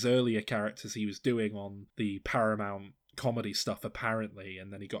one of his earlier characters he was doing on the Paramount comedy stuff, apparently,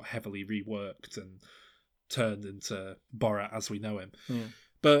 and then he got heavily reworked and turned into Borat as we know him. Yeah.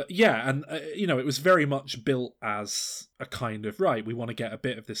 But yeah, and it was very much built as a kind of, right, we want to get a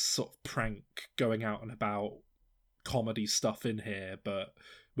bit of this sort of prank going out and about comedy stuff in here, but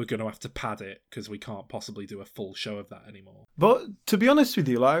we're going to have to pad it because we can't possibly do a full show of that anymore. But to be honest with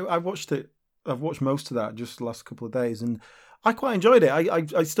you, like, I've watched most of that just the last couple of days, and I quite enjoyed it.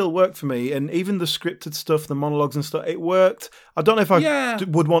 I still worked for me, and even the scripted stuff, the monologues and stuff, it worked. I don't know if I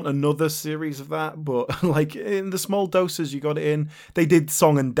would want another series of that, but like in the small doses you got it in. They did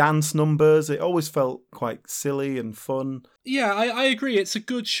song and dance numbers. It always felt quite silly and fun. Yeah, I agree. It's a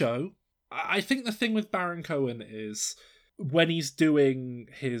good show. I think the thing with Baron Cohen is when he's doing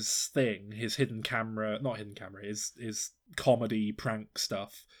his thing, his his comedy prank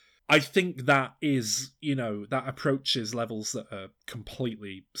stuff, I think that is, that approaches levels that are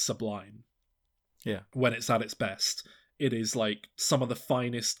completely sublime. Yeah. When it's at its best. It is like some of the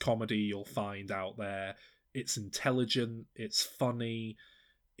finest comedy you'll find out there. It's intelligent, it's funny,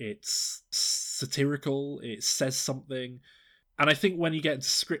 it's satirical, it says something. And I think when you get into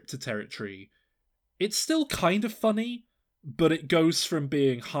scripted territory, it's still kind of funny, but it goes from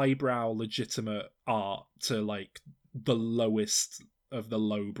being highbrow, legitimate art to like the lowest of the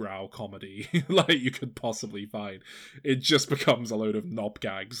lowbrow comedy like you could possibly find. It just becomes a load of knob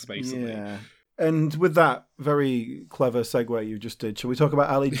gags, basically. Yeah. And with that very clever segue you just did, shall we talk about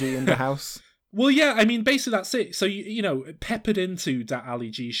Ali G in the house? Well, yeah, I mean, basically that's it. So, peppered into that Ali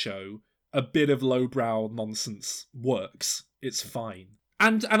G show, a bit of lowbrow nonsense works. It's fine.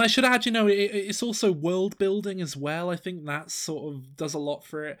 And I should add, it's also world building as well. I think that sort of does a lot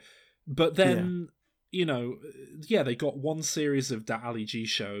for it. But then... they got one series of that Ali G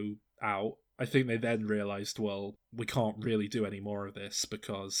show out. I think they then realised, well, we can't really do any more of this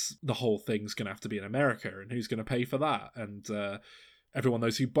because the whole thing's going to have to be in America, and who's going to pay for that? And everyone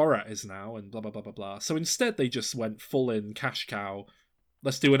knows who Borat is now, and blah, blah, blah, blah, blah. So instead they just went full in cash cow.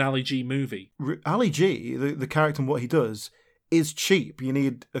 Let's do an Ali G movie. Ali G, the character and what he does, is cheap. You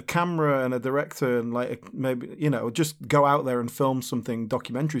need a camera and a director and maybe, just go out there and film something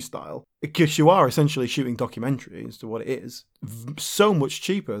documentary style. Because you are essentially shooting documentary as to what it is. So much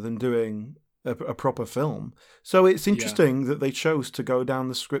cheaper than doing a proper film. So it's interesting that they chose to go down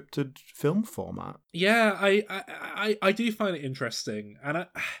the scripted film format. Yeah, I do find it interesting. And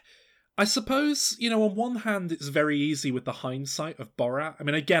I suppose, on one hand, it's very easy with the hindsight of Borat. I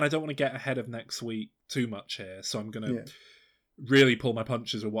mean, again, I don't want to get ahead of next week too much here, so I'm going to really pull my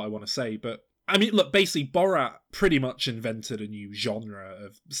punches with what I want to say. But, I mean, look, basically, Borat pretty much invented a new genre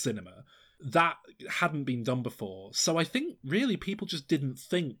of cinema that hadn't been done before. So I think, really, people just didn't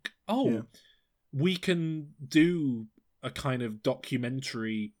think, we can do a kind of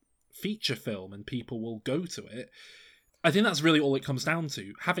documentary feature film and people will go to it. I think that's really all it comes down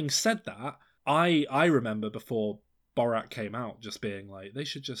to. Having said that, I remember before Borat came out just being like, they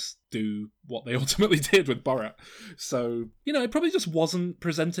should just do what they ultimately did with Borat. So, it probably just wasn't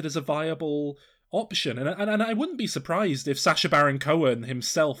presented as a viable option. And I wouldn't be surprised if Sacha Baron Cohen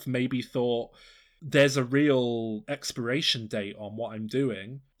himself maybe thought, there's a real expiration date on what I'm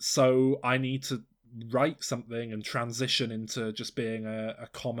doing, so I need to write something and transition into just being a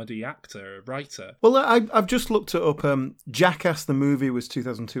comedy actor, a writer. Well, I've just looked it up. Jackass the movie was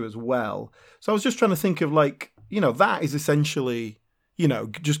 2002 as well. So I was just trying to think of that is essentially,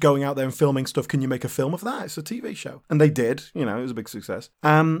 just going out there and filming stuff. Can you make a film of that? It's a TV show. And they did, it was a big success.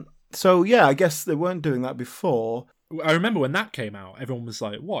 So yeah, I guess they weren't doing that before. I remember when that came out, everyone was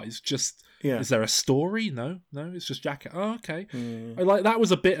like, what? It's just... Yeah. Is there a story? No, it's just Jackass. Oh, okay. That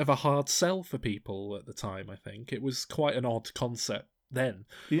was a bit of a hard sell for people at the time, I think. It was quite an odd concept then.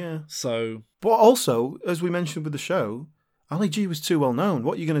 Yeah. So... But also, as we mentioned with the show, Ali G was too well known.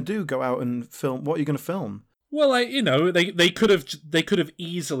 What are you going to do? Go out and film? What are you going to film? Well, they could have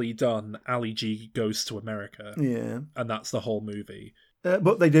easily done Ali G Goes to America. Yeah. And that's the whole movie.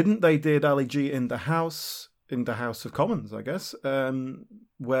 But they didn't. They did Ali G in the House, into House of Commons, I guess,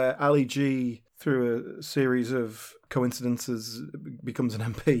 where Ali G, through a series of coincidences, becomes an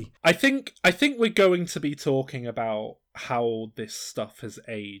MP. I think we're going to be talking about how this stuff has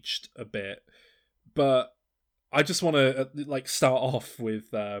aged a bit, but I just want to start off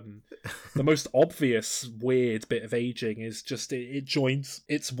with the most obvious weird bit of aging is just it joins.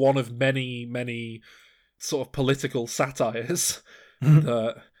 It's one of many sort of political satires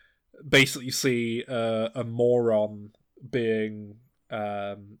that basically see a moron being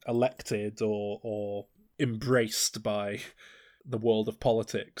elected or embraced by the world of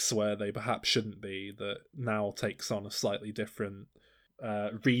politics where they perhaps shouldn't be, that now takes on a slightly different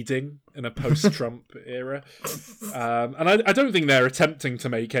reading in a post-Trump era. And I don't think they're attempting to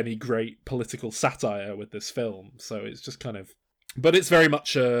make any great political satire with this film, so it's just kind of... But it's very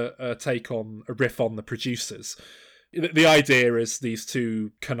much a take on, a riff on the producers. The idea is these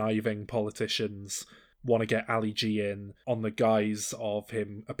two conniving politicians want to get Ali G in on the guise of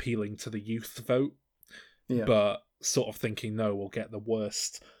him appealing to the youth vote, but sort of thinking, no, we'll get the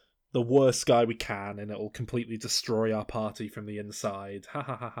worst guy we can and it'll completely destroy our party from the inside. Ha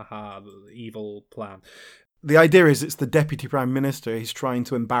ha ha ha ha, the evil plan. The idea is it's the Deputy Prime Minister. He's trying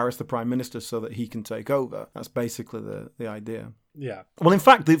to embarrass the Prime Minister so that he can take over. That's basically the idea. Yeah. Well, in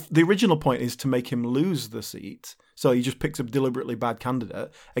fact, the original point is to make him lose the seat. So he just picks a deliberately bad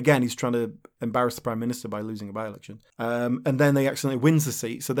candidate. Again, he's trying to embarrass the Prime Minister by losing a by-election. And then they accidentally wins the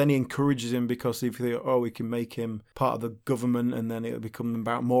seat. So then he encourages him because he thinks, we can make him part of the government and then it'll become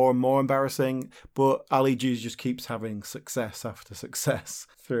more and more embarrassing. But Ali G just keeps having success after success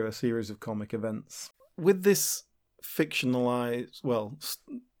through a series of comic events. With this fictionalized,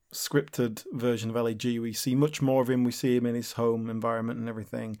 scripted version of Ali G, we see much more of him. We see him in his home environment and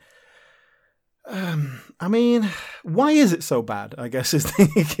everything. I mean, why is it so bad? I guess is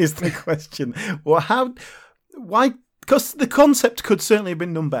the question. Why? Because the concept could certainly have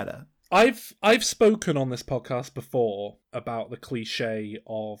been done better. I've spoken on this podcast before about the cliche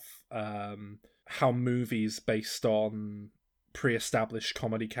of how movies based on pre-established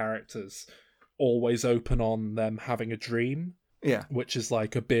comedy characters always open on them having a dream. Yeah. Which is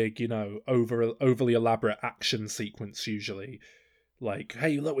like a big, overly elaborate action sequence usually. Like,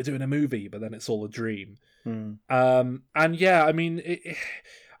 hey, look, we're doing a movie, but then it's all a dream. Mm. And yeah, I mean,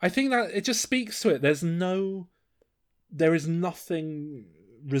 I think that it just speaks to it. There is nothing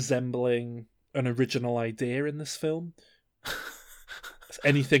resembling an original idea in this film.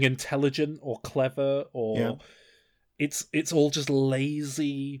 Anything intelligent or clever, or it's all just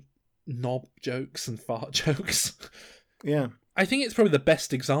lazy knob jokes and fart jokes. Yeah. I think it's probably the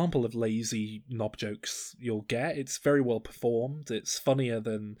best example of lazy knob jokes you'll get. It's very well performed. It's funnier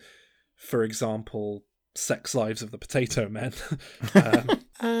than, for example, Sex Lives of the Potato Men.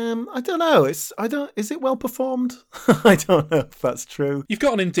 I don't know. Is it well performed? I don't know if that's true. You've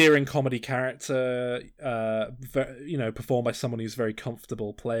got an endearing comedy character, performed by someone who's very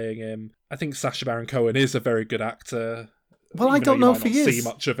comfortable playing him. I think Sacha Baron Cohen is a very good actor. Well, I don't know if he is. See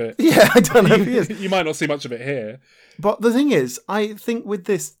much of it. Yeah, I don't know if he is. You might not see much of it here. But the thing is, I think with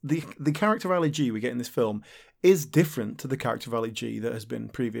this, the character of Ali G we get in this film is different to the character of Ali G that has been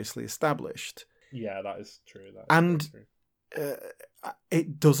previously established. Yeah, that is true.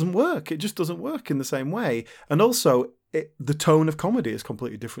 It doesn't work. It just doesn't work in the same way. And also, the tone of comedy is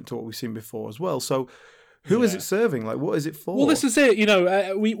completely different to what we've seen before as well. So, who is it serving? Like, what is it for? Well, this is it.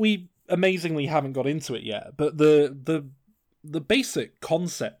 We amazingly haven't got into it yet, but the basic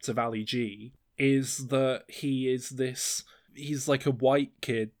concept of Ali G is that he's like a white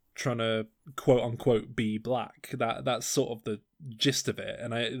kid trying to quote unquote be black. That's sort of the gist of it.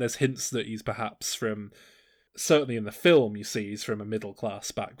 And there's hints that he's perhaps from, certainly in the film you see he's from a middle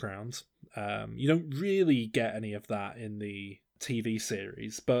class background. You don't really get any of that in the TV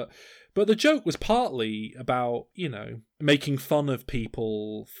series, but the joke was partly about, making fun of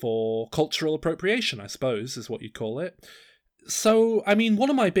people for cultural appropriation, I suppose is what you'd call it. So, I mean,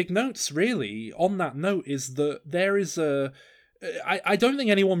 one of my big notes, really, on that note, is that there is I don't think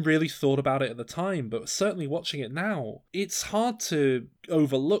anyone really thought about it at the time, but certainly watching it now, it's hard to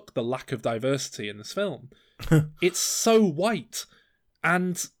overlook the lack of diversity in this film. It's so white,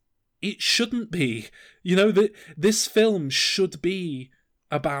 and it shouldn't be. This film should be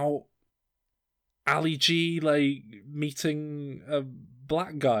about Ali G, meeting a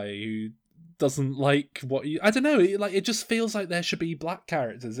black guy who doesn't like I don't know, it just feels like there should be black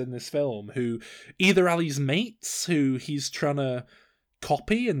characters in this film who either Ali's mates who he's trying to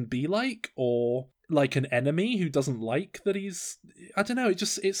copy and be like, or like an enemy who doesn't like that he's. I don't know.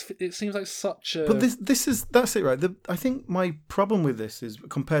 It seems like such a. But that's it, right? I think my problem with this is,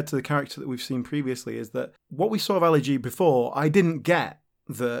 compared to the character that we've seen previously, is that what we saw of Ali G before, I didn't get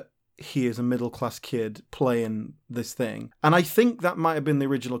that he is a middle-class kid playing this thing. And I think that might have been the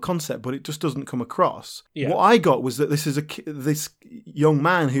original concept, but it just doesn't come across. Yeah. What I got was that this is this young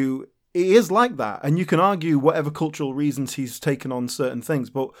man who is like that. And you can argue whatever cultural reasons he's taken on certain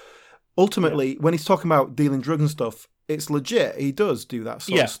things. But ultimately, when he's talking about dealing drugs and stuff, it's legit. He does do that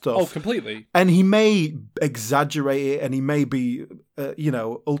sort of stuff. Oh, completely. And he may exaggerate it, and he may be,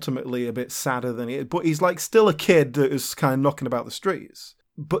 ultimately a bit sadder than he is. But he's like still a kid that is kind of knocking about the streets.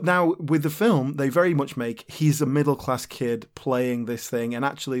 But now with the film, they very much make he's a middle class kid playing this thing, and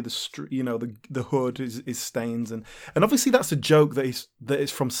actually the hood is Staines, and obviously that's a joke that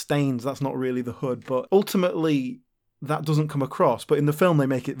it's from Staines. That's not really the hood, but ultimately that doesn't come across. But in the film, they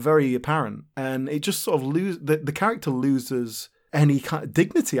make it very apparent, and it just sort of the character loses any kind of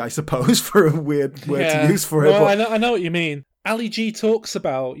dignity, I suppose, for a weird word to use for it. Well, I know what you mean. Ali G talks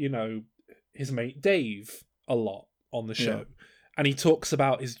about his mate Dave a lot on the show. Yeah. And he talks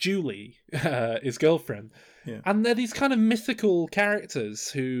about his Julie, his girlfriend. Yeah. And they're these kind of mythical characters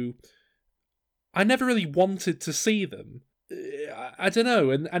who I never really wanted to see them. I don't know.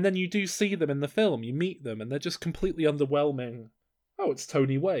 And then you do see them in the film. You meet them, and they're just completely underwhelming. Oh, it's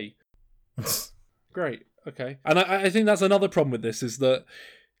Tony Way. Great. Okay. And I think that's another problem with this, is that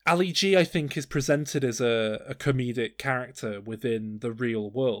Ali G, I think, is presented as a comedic character within the real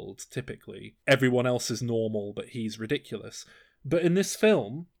world, typically. Everyone else is normal, but he's ridiculous. But in this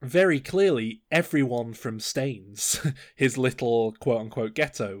film, very clearly, everyone from Staines, his little quote-unquote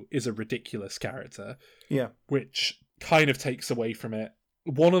ghetto, is a ridiculous character. Yeah. Which kind of takes away from it.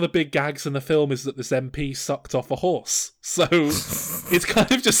 One of the big gags in the film is that this MP sucked off a horse. So it's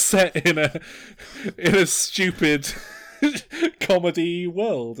kind of just set in a stupid comedy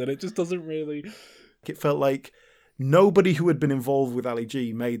world, and it just doesn't really... It felt like nobody who had been involved with Ali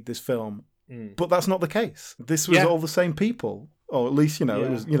G made this film. But that's not the case. This was all the same people, or at least, it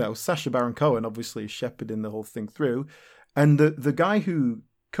was, Sacha Baron Cohen obviously shepherding the whole thing through. And the guy who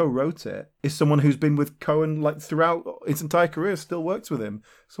co-wrote it is someone who's been with Cohen like throughout his entire career, still works with him.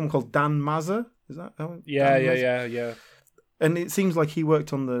 Someone called Dan Mazer. Is that how? Yeah. And it seems like he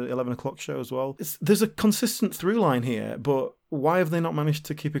worked on the 11 o'clock show as well. There's a consistent through line here, but why have they not managed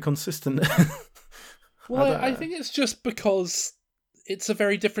to keep it consistent? Well, I think it's just because it's a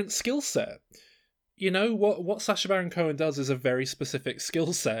very different skill set. What Sacha Baron Cohen does is a very specific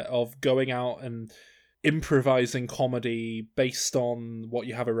skill set of going out and improvising comedy based on what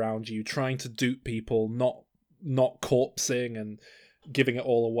you have around you, trying to dupe people, not corpsing and giving it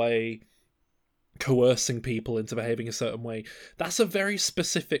all away, coercing people into behaving a certain way. That's a very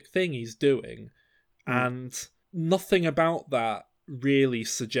specific thing he's doing, and nothing about that really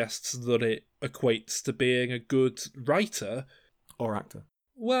suggests that it equates to being a good writer or actor.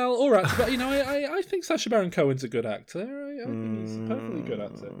 Well, all right, but I think Sacha Baron Cohen's a good actor. I think he's a perfectly good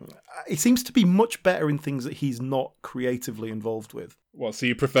actor. He seems to be much better in things that he's not creatively involved with. Well, so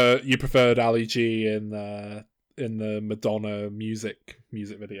you preferred Ali G in the Madonna music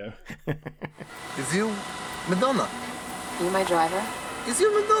video? Is you Madonna? Are you my driver? Is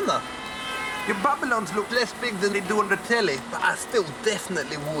you Madonna? Your Babylons look less big than they do on the telly, but I still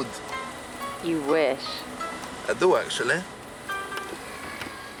definitely would. You wish. I do, actually.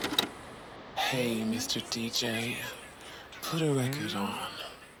 Hey, Mr. DJ, put a record on.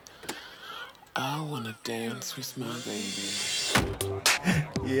 I wanna dance with my baby.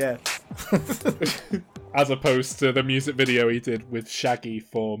 Yeah. As opposed to the music video he did with Shaggy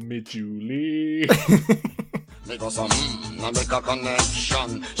for Me Julie. Me go some and make a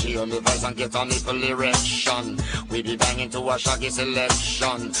connection. She hear me voice and get a nipple erection. We be banging to a Shaggy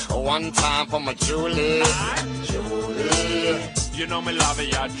selection. One time for my Julie. Julie. You know me love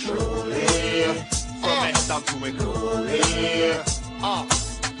it, yeah, truly. From it down to me coolly.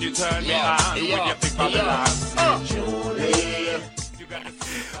 You turn me on with your big Babylon. Julie.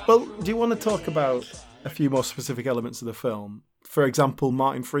 Well, do you want to talk about a few more specific elements of the film? For example,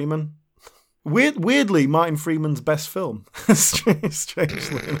 Martin Freeman. Weirdly, Martin Freeman's best film.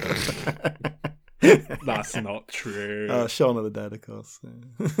 Strangely. That's not true. Shaun of the Dead, of course.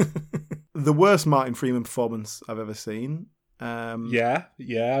 The worst Martin Freeman performance I've ever seen. Yeah.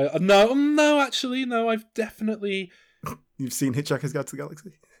 No, actually, no. I've definitely. You've seen Hitchhiker's Guide to the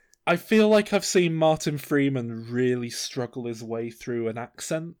Galaxy? I feel like I've seen Martin Freeman really struggle his way through an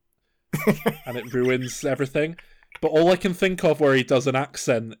accent, and it ruins everything. But all I can think of where he does an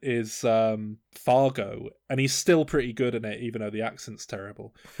accent is Fargo, and he's still pretty good in it, even though the accent's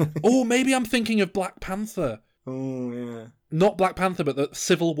terrible. Oh, maybe I'm thinking of Black Panther. Oh, yeah. Not Black Panther, but the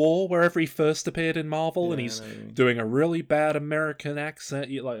Civil War, wherever he first appeared in Marvel, and he's doing a really bad American accent.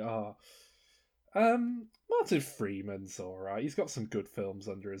 You're like, Martin Freeman's alright. He's got some good films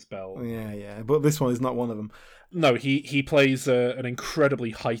under his belt. Yeah. But this one is not one of them. No, he plays an incredibly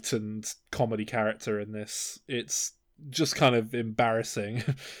heightened comedy character in this. It's just kind of embarrassing.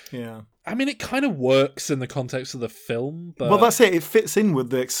 Yeah. I mean, it kind of works in the context of the film, but... Well, that's it. It fits in with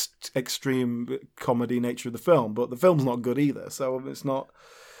the extreme comedy nature of the film, but the film's not good either, so it's not...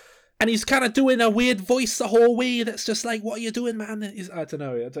 And he's kind of doing a weird voice the whole way that's just like, what are you doing, man? I don't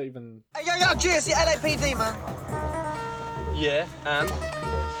know. I don't even... Hey, yo, GSC, LAPD, man. Yeah, and?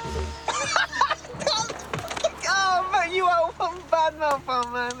 Oh, man, you are one bad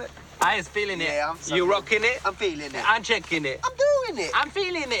motherfucker, man. I is feeling it. Yeah, I'm sorry. You rocking it? I'm feeling it. I'm checking it. I'm doing it. I'm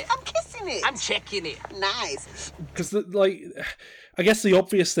feeling it. I'm kissing it. I'm checking it. Nice. Because, like, I guess the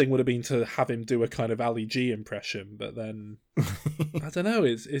obvious thing would have been to have him do a kind of Ali G impression, but then, I don't know,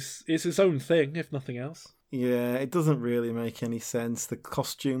 it's his own thing, if nothing else. Yeah, it doesn't really make any sense. The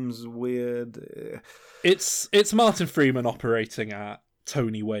costume's weird. It's Martin Freeman operating at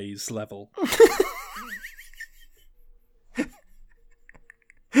Tony Way's level.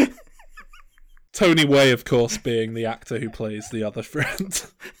 Tony Way, of course, being the actor who plays the other friend.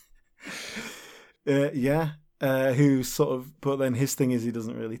 Who sort of... But then his thing is he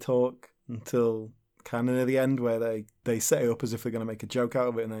doesn't really talk until kind of near the end, where they set it up as if they're going to make a joke out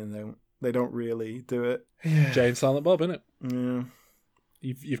of it, and then they don't really do it. Yeah. Jay and Silent Bob, innit? Yeah.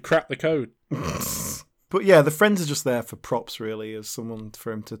 You've cracked the code. But yeah, the friends are just there for props, really, as someone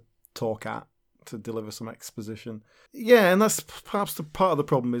for him to talk at, to deliver some exposition. Yeah, and that's perhaps the part of the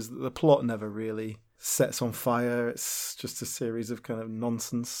problem is that the plot never really sets on fire. It's just a series of kind of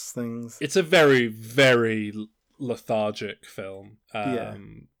nonsense things. It's a very, very lethargic film.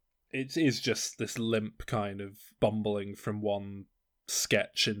 It is just this limp kind of bumbling from one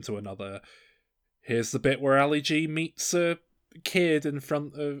sketch into another. Here's the bit where Ali G meets a kid in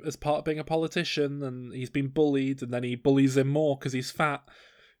front of, as part of being a politician, and he's been bullied, and then he bullies him more because he's fat.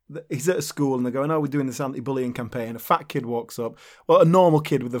 He's at a school and they're going, we're doing this anti-bullying campaign. A fat kid walks up. Well, a normal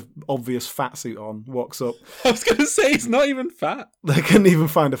kid with an obvious fat suit on walks up. I was going to say, he's not even fat. They couldn't even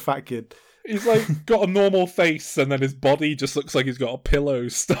find a fat kid. He's like got a normal face and then his body just looks like he's got a pillow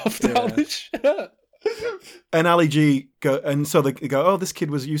stuffed down his shirt. And Ali G so they go, this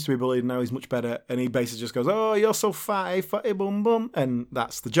kid used to be bullied, now he's much better. And he basically just goes, you're so fat, eh, fatty bum bum. And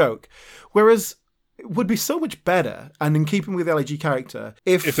that's the joke. Whereas it would be so much better, and in keeping with the Ali G character,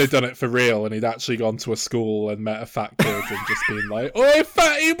 if they'd done it for real and he'd actually gone to a school and met a fat kid and just been like, "Oh,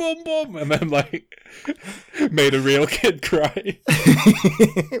 fatty bum bum," and then like made a real kid cry.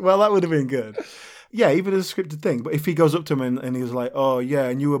 Well, that would have been good. Yeah, even as a scripted thing. But if he goes up to him and he was like, "Oh yeah,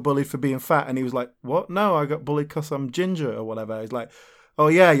 and you were bullied for being fat," and he was like, "What? No, I got bullied because I'm ginger or whatever." He's like, "Oh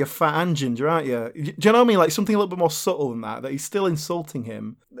yeah, you're fat and ginger, aren't you?" Do you know what I mean? Like something a little bit more subtle than that. That he's still insulting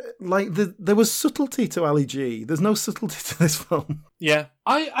him. Like there was subtlety to Ali G. There's no subtlety to this film. Yeah,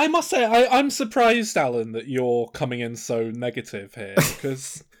 I must say I'm surprised, Alan, that you're coming in so negative here,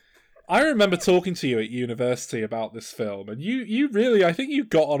 because I remember talking to you at university about this film, and you really, I think you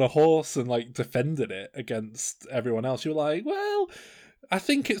got on a horse and like defended it against everyone else. You were like, well, I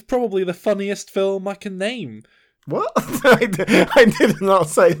think it's probably the funniest film I can name. What? I did not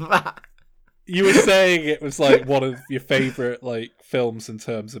say that. You were saying it was like one of your favourite like films in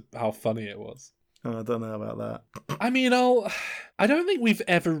terms of how funny it was. Oh, I don't know about that. I mean, I don't think we've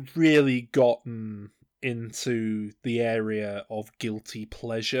ever really gotten into the area of guilty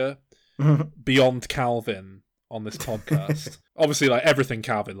pleasure beyond Calvin on this podcast. Obviously, like everything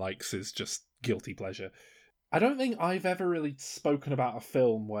Calvin likes is just guilty pleasure. I don't think I've ever really spoken about a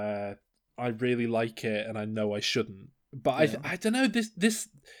film where I really like it and I know I shouldn't. But I don't know,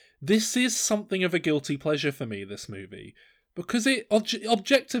 this is something of a guilty pleasure for me, this movie. Because it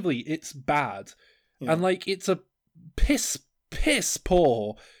objectively, it's bad. Yeah. And like, it's a piss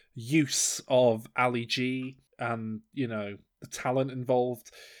poor use of Ali G and, you know, the talent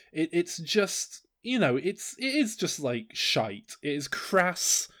involved. It's just, you know, it is just like shite. It is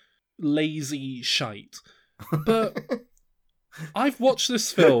crass, lazy shite. But I've watched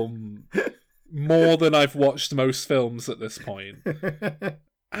this film more than I've watched most films at this point.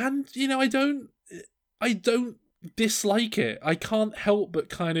 And, you know, I don't dislike it. I can't help but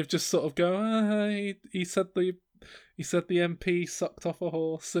kind of just sort of go, he said the MP sucked off a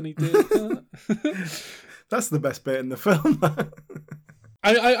horse and he did that. That's the best bit in the film.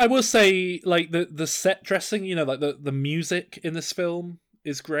 I will say, like, the set dressing, you know, like the music in this film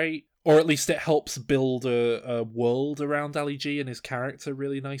is great, or at least it helps build a world around Ali G and his character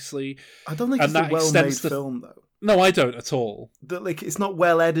really nicely. I don't think it's a well-made film, though. No, I don't at all. Like, it's not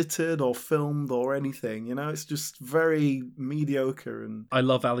well edited or filmed or anything, you know? It's just very mediocre. And I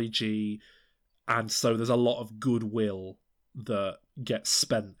love Ali G, and so there's a lot of goodwill that gets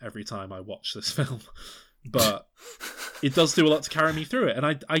spent every time I watch this film. But it does do a lot to carry me through it. And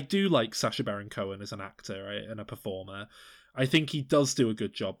I do like Sacha Baron Cohen as an actor, right, and a performer. I think he does do a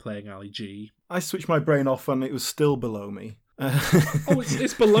good job playing Ali G. I switched my brain off and it was still below me.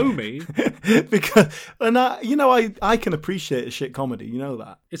 It's below me. Because, and I can appreciate a shit comedy, you know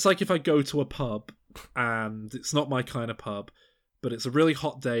that. It's like if I go to a pub and it's not my kind of pub, but it's a really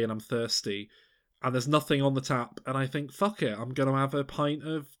hot day and I'm thirsty and there's nothing on the tap and I think, fuck it, I'm going to have a pint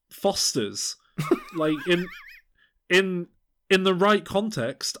of Foster's. Like, in the right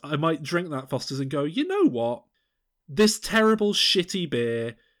context, I might drink that Foster's and go, you know what? This terrible, shitty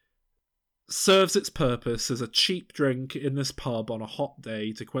beer serves its purpose as a cheap drink in this pub on a hot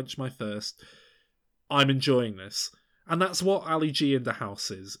day to quench my thirst. I'm enjoying this. And that's what Ali G in the House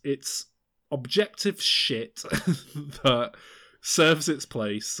is. It's objective shit that serves its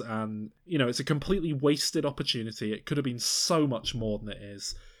place, and, you know, it's a completely wasted opportunity. It could have been so much more than it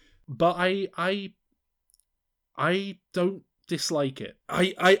is. But I don't dislike it.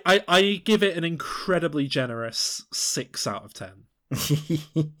 I give it an incredibly generous 6 out of 10.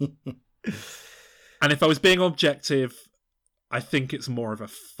 And if I was being objective, I think it's more of a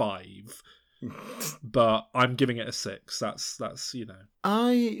 5. But I'm giving it a 6. That's you know.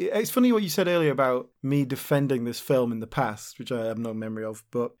 It's funny what you said earlier about me defending this film in the past, which I have no memory of,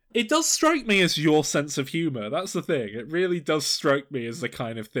 but it does strike me as your sense of humour. That's the thing. It really does strike me as the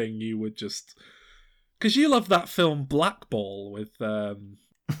kind of thing you would just... Because you love that film Blackball with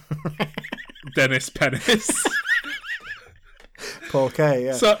Dennis Pennis. Paul Kaye,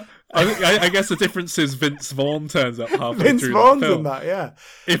 yeah. So I guess the difference is Vince Vaughn turns up halfway Vince through Vaughn's the film. in that, yeah.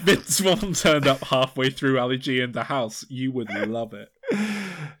 If Vince Vaughn turned up halfway through Ali G in the House, you would love it.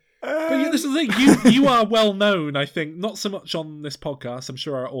 But yeah, this is the thing. You are well known, I think, not so much on this podcast. I'm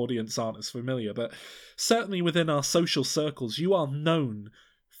sure our audience aren't as familiar, but certainly within our social circles, you are known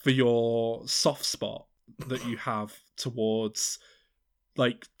for your soft spot that you have towards,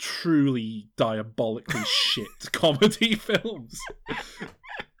 like, truly diabolically shit comedy films.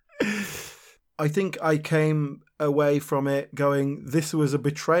 I think I came away from it going, this was a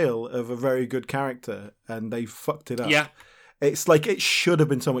betrayal of a very good character, and they fucked it up. Yeah. It's like it should have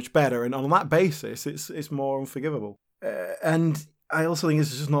been so much better, and on that basis, it's more unforgivable. And I also think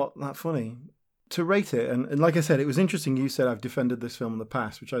it's just not that funny to rate it. And like I said, it was interesting. You said I've defended this film in the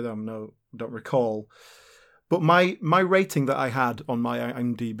past, which I don't recall. But my rating that I had on my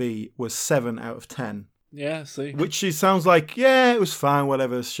IMDb was 7 out of 10. Yeah, see. Which sounds like, yeah, it was fine,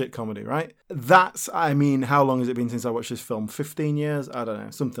 whatever, shit comedy, right? That's, I mean, how long has it been since I watched this film? 15 years? I don't know,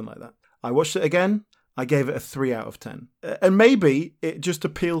 something like that. I watched it again. I gave it a 3 out of 10. And maybe it just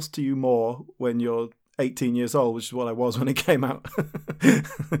appeals to you more when you're 18 years old, which is what I was when it came out.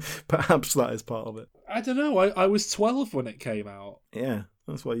 Perhaps that is part of it. I don't know. I was 12 when it came out. Yeah,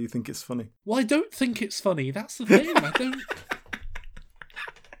 that's why you think it's funny. Well, I don't think it's funny. That's the thing. I don't...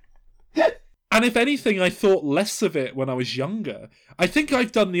 And if anything, I thought less of it when I was younger. I think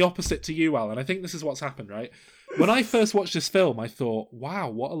I've done the opposite to you, Alan. I think this is what's happened, right? When I first watched this film, I thought, wow,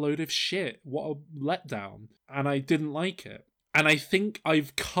 what a load of shit. What a letdown. And I didn't like it. And I think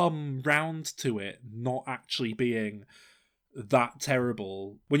I've come round to it not actually being that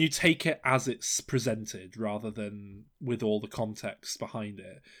terrible when you take it as it's presented rather than with all the context behind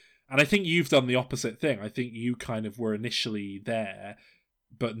it. And I think you've done the opposite thing. I think you kind of were initially there,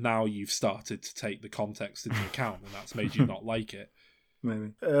 but now you've started to take the context into account, and that's made you not like it.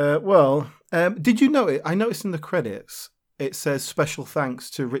 Maybe. Did you notice? I noticed in the credits it says special thanks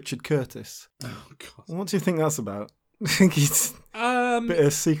to Richard Curtis. Oh God! What do you think that's about? I think he's a bit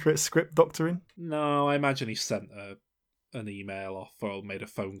of secret script doctoring. No, I imagine he sent an email off or made a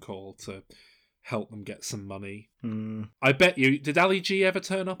phone call to help them get some money. I bet you. Did Ali G ever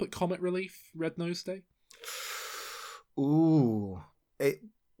turn up at Comic Relief Red Nose Day? Ooh. It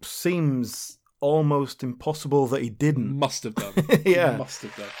seems almost impossible that he didn't. Must have done. Yeah. Must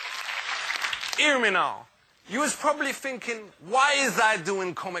have done. Hear me now. You was probably thinking, why is I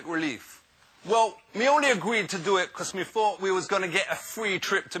doing Comic Relief? Well, me only agreed to do it because me thought we was going to get a free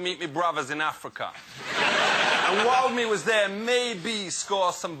trip to meet me brothers in Africa. And while me was there, maybe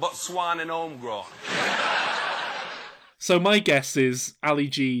score some Botswana and homegrown. So my guess is Ali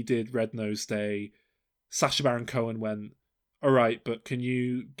G did Red Nose Day, Sacha Baron Cohen went, all right, but can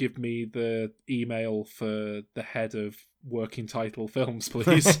you give me the email for the head of Working Title Films,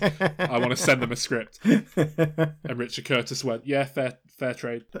 please? I want to send them a script. And Richard Curtis went, yeah, fair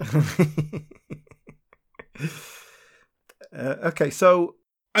trade. Okay, so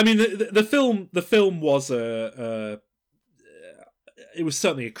I mean, the film was it was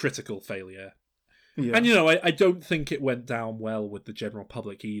certainly a critical failure. Yeah. And, you know, I don't think it went down well with the general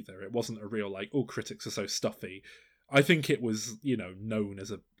public either. It wasn't a real, like, oh, critics are so stuffy. I think it was, you know, known as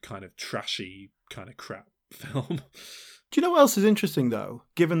a kind of trashy, kind of crap film. Do you know what else is interesting, though?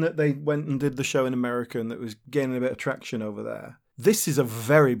 Given that they went and did the show in America and that was gaining a bit of traction over there, this is a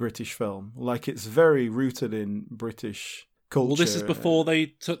very British film. Like, it's very rooted in British culture. Well, this is before they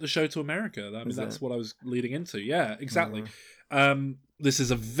took the show to America. I mean, that's what I was leading into. Yeah, exactly. This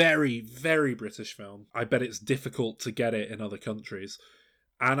is a very, very British film. I bet it's difficult to get it in other countries.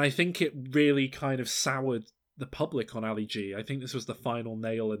 And I think it really kind of soured the public on Ali G. I think this was the final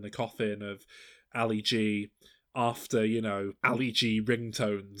nail in the coffin of Ali G after, you know, Ali G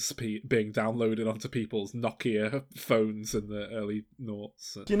ringtones being downloaded onto people's Nokia phones in the early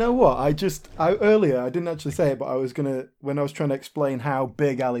noughts. Do you know what? Earlier, I didn't actually say it, but I was going to, when I was trying to explain how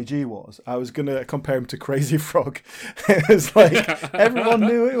big Ali G was, I was going to compare him to Crazy Frog. It was like, everyone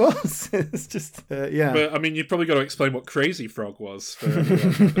knew it was. It's just, yeah. But, I mean, you've probably got to explain what Crazy Frog was for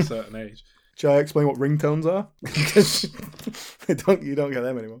anyone of a certain age. Shall I explain what ringtones are? Because you don't get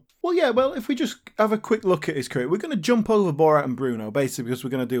them anymore. Well, yeah, if we just have a quick look at his career, we're going to jump over Borat and Bruno, basically, because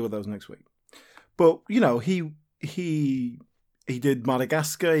we're going to deal with those next week. But, you know, he did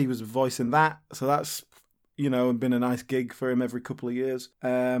Madagascar, he was voicing that, so that's, you know, been a nice gig for him every couple of years.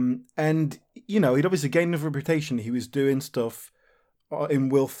 And, you know, he'd obviously gained a reputation. He was doing stuff in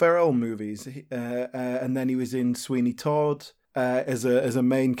Will Ferrell movies, and then he was in Sweeney Todd as a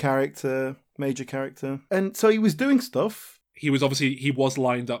major character. And so he was doing stuff. He was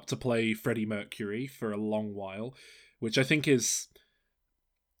lined up to play Freddie Mercury for a long while, which I think is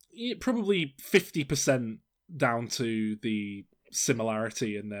probably 50% down to the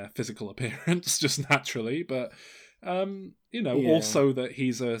similarity in their physical appearance, just naturally. But, you know, also that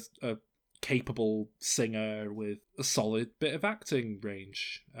he's a capable singer with a solid bit of acting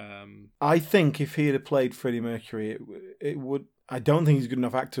range. I think if he had played Freddie Mercury, it would. I don't think he's a good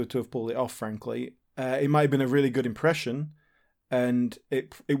enough actor to have pulled it off, frankly. It might have been a really good impression, and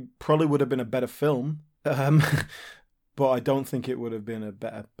it probably would have been a better film, but I don't think it would have been a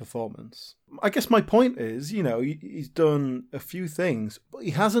better performance. I guess my point is, you know, he's done a few things, but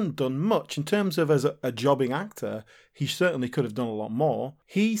he hasn't done much. In terms of as a jobbing actor, he certainly could have done a lot more.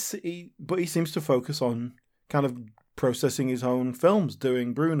 But he seems to focus on kind of processing his own films,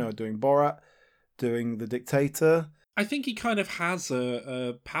 doing Bruno, doing Borat, doing The Dictator. I think he kind of has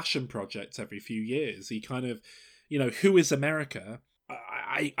a passion project every few years. He kind of, you know, Who is America?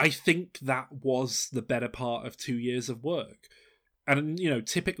 I think that was the better part of 2 years of work. And, you know,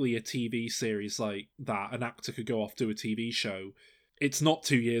 typically a TV series like that, an actor could go off, do a TV show. It's not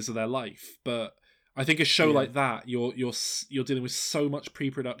 2 years of their life. But I think a show like that, you're dealing with so much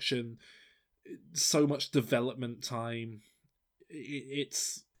pre-production, so much development time.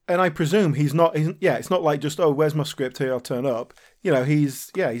 It's... And I presume it's not like just, oh, where's my script, here, I'll turn up. You know, he's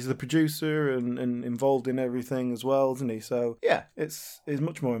the producer and involved in everything as well, isn't he? So, yeah, he's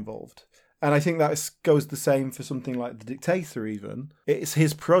much more involved. And I think that goes the same for something like The Dictator even. It's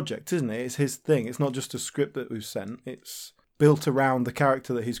his project, isn't it? It's his thing. It's not just a script that we've sent. It's built around the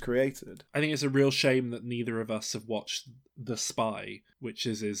character that he's created. I think it's a real shame that neither of us have watched The Spy, which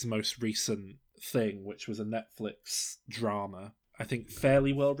is his most recent thing, which was a Netflix drama. I think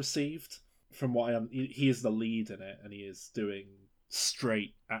fairly well received. From what he is the lead in it, and he is doing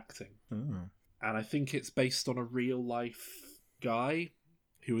straight acting. And I think it's based on a real life guy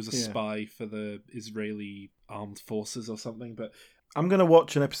who was a spy for the Israeli armed forces or something. But I'm going to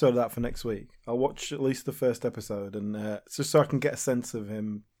watch an episode of that for next week. I'll watch at least the first episode, and just so I can get a sense of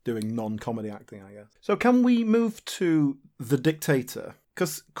him doing non-comedy acting, I guess. So can we move to The Dictator?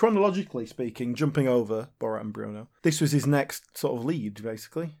 Because chronologically speaking, jumping over Borat and Bruno, this was his next sort of lead,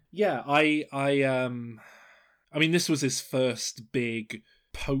 basically. Yeah, I mean, this was his first big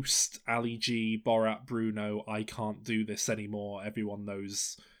post Ali G, Borat, Bruno. I can't do this anymore. Everyone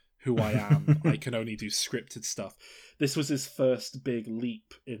knows who I am. I can only do scripted stuff. This was his first big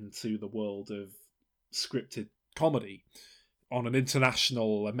leap into the world of scripted comedy on an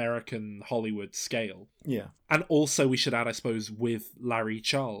international American Hollywood scale. Yeah. And also we should add, I suppose, with Larry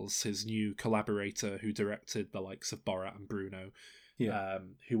Charles, his new collaborator who directed the likes of Borat and Bruno,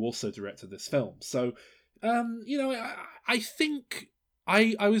 who also directed this film. So, you know, I think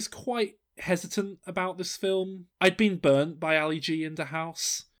I was quite hesitant about this film. I'd been burnt by Ali G in the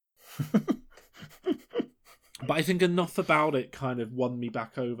house. But I think enough about it kind of won me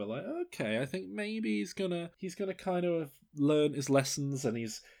back over. Like, okay, I think maybe he's gonna kind of learn his lessons, and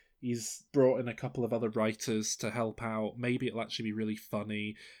he's brought in a couple of other writers to help out. Maybe it'll actually be really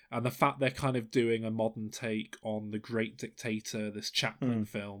funny. And the fact they're kind of doing a modern take on The Great Dictator, this Chaplin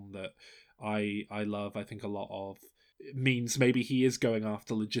film that I love, I think a lot of, it means maybe he is going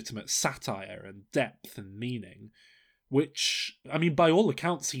after legitimate satire and depth and meaning, which, I mean, by all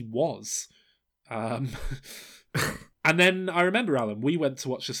accounts, he was. And then I remember, Alan, we went to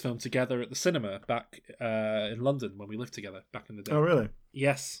watch this film together at the cinema back in London when we lived together back in the day. Oh, really?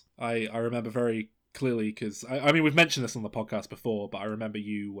 Yes, I remember very clearly because, I mean, we've mentioned this on the podcast before, but I remember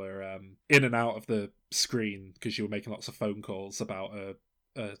you were in and out of the screen because you were making lots of phone calls about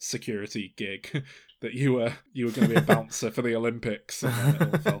a security gig that you were going to be a bouncer for the Olympics, and then it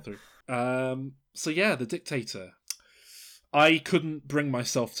all fell through. So yeah, The Dictator. I couldn't bring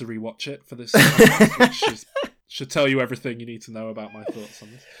myself to rewatch it for this podcast, which should tell you everything you need to know about my thoughts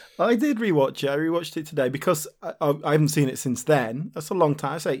on this. I did rewatch it. I rewatched it today because I haven't seen it since then. That's a long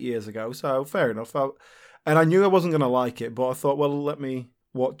time. It's 8 years ago, so fair enough. And I knew I wasn't going to like it, but I thought, well, let me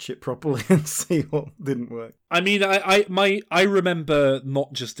watch it properly and see what didn't work. I mean, I remember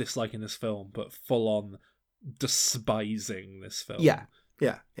not just disliking this film, but full on despising this film. Yeah.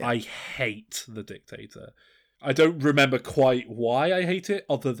 I hate The Dictator. I don't remember quite why I hate it,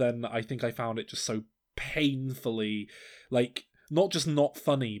 other than I think I found it just so painfully, like, not just not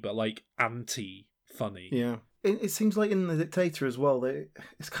funny, but like anti-funny. Yeah. It seems like in The Dictator as well,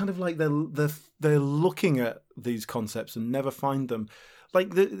 it's kind of like they're looking at these concepts and never find them.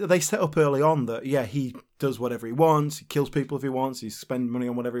 Like, they set up early on that, yeah, he does whatever he wants, he kills people if he wants, he spends money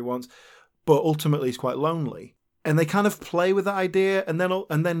on whatever he wants, but ultimately he's quite lonely. And they kind of play with that idea, and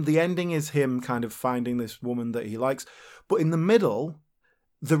then the ending is him kind of finding this woman that he likes. But in the middle,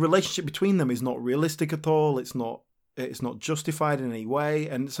 the relationship between them is not realistic at all. It's not justified in any way,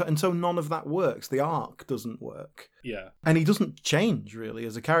 and so none of that works. The arc doesn't work. Yeah, and he doesn't change really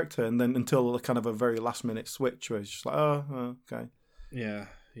as a character, and then until kind of a very last minute switch where he's just like, oh, okay. Yeah.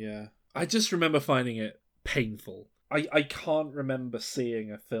 I just remember finding it painful. I can't remember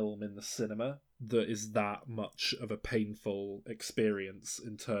seeing a film in the cinema that is that much of a painful experience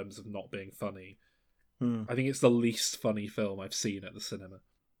in terms of not being funny. I think it's the least funny film I've seen at the cinema.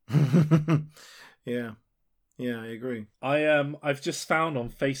 Yeah, I agree. I've just found on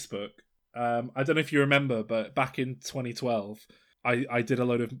Facebook, I don't know if you remember, but back in 2012, I did a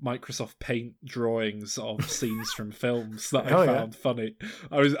load of Microsoft Paint drawings of scenes from films that I found funny.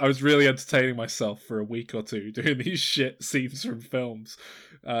 I was really entertaining myself for a week or two doing these shit scenes from films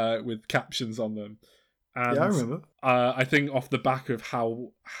with captions on them. And, yeah, I remember. I think off the back of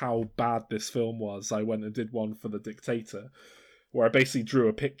how bad this film was, I went and did one for The Dictator, where I basically drew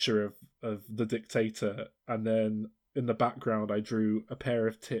a picture of The Dictator, and then in the background I drew a pair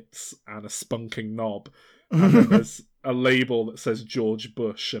of tits and a spunking knob. And then there's a label that says George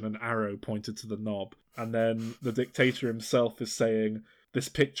Bush and an arrow pointed to the knob. And then the dictator himself is saying, "This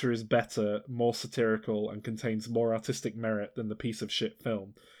picture is better, more satirical, and contains more artistic merit than the piece of shit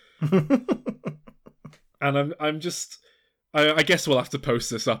film." And I'm just... I guess we'll have to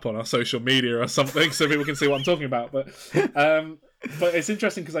post this up on our social media or something so people can see what I'm talking about. But it's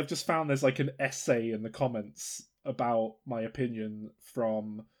interesting because I've just found there's like an essay in the comments about my opinion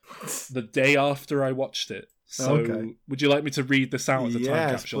from the day after I watched it. So would you like me to read this out as a time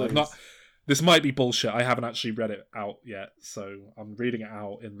capsule? This might be bullshit. I haven't actually read it out yet, so I'm reading it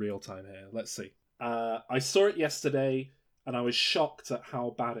out in real time here. Let's see. I saw it yesterday and I was shocked at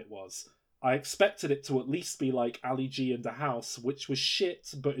how bad it was. I expected it to at least be like Ali G in the House, which was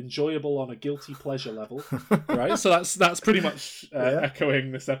shit but enjoyable on a guilty pleasure level. Right? So that's pretty much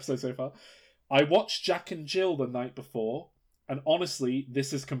echoing this episode so far. I watched Jack and Jill the night before, and honestly,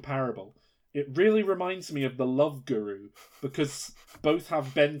 this is comparable. It really reminds me of The Love Guru, because both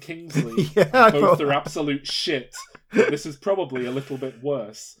have Ben Kingsley, both are absolute shit. This is probably a little bit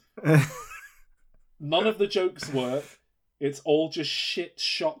worse. None of the jokes work. It's all just shit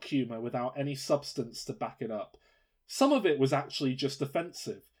shock humour without any substance to back it up. Some of it was actually just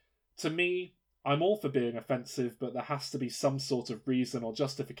offensive. To me, I'm all for being offensive, but there has to be some sort of reason or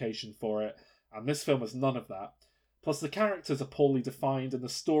justification for it, and this film has none of that. Plus, the characters are poorly defined and the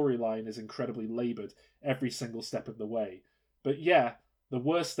storyline is incredibly laboured every single step of the way. But yeah, the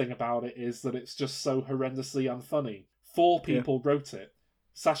worst thing about it is that it's just so horrendously unfunny. 4 people wrote it.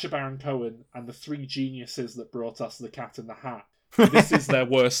 Sacha Baron Cohen and the 3 geniuses that brought us The Cat in the Hat. This is their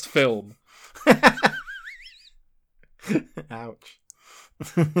worst film. Ouch.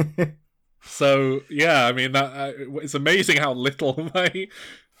 So yeah, I mean that it's amazing how little my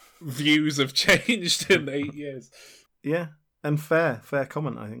views have changed in 8 years. Yeah, and fair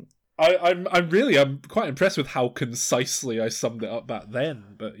comment, I think. I'm quite impressed with how concisely I summed it up back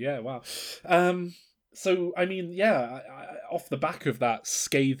then. But yeah, wow. So I mean, yeah, off the back of that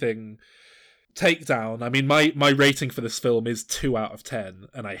scathing takedown, I mean, my rating for this film is 2 out of 10,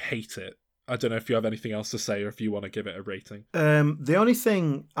 and I hate it. I don't know if you have anything else to say or if you want to give it a rating. The only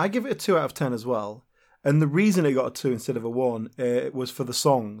thing, I give it a 2 out of 10 as well. And the reason it got a 2 instead of a 1 was for the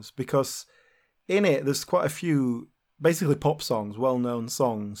songs, because in it there's quite a few basically pop songs, well-known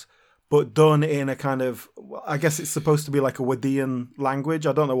songs, but done in a kind of, I guess it's supposed to be like a Wadian language.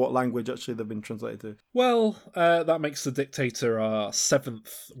 I don't know what language actually they've been translated to. Well, that makes The Dictator our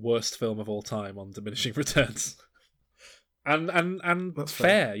 7th worst film of all time on diminishing returns. And that's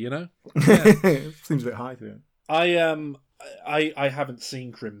fair, you know? Yeah. Seems a bit high to it. I haven't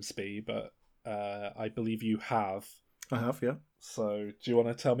seen Grimsby, but I believe you have. I have, yeah. So, do you want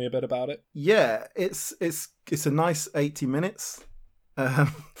to tell me a bit about it? Yeah, it's a nice 80 minutes,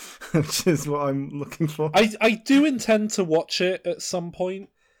 which is what I'm looking for. I do intend to watch it at some point,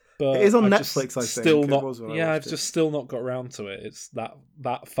 but it is on Netflix. I think still not. I've it. just still not got around to it. It's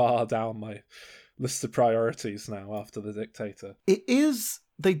that far down my list of priorities now after The Dictator. It is.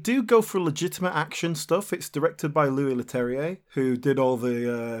 They do go for legitimate action stuff. It's directed by Louis Leterrier, who did all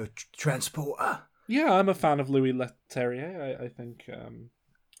the Transporter. Yeah, I'm a fan of Louis Leterrier. I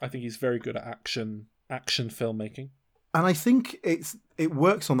think he's very good at action filmmaking. And I think it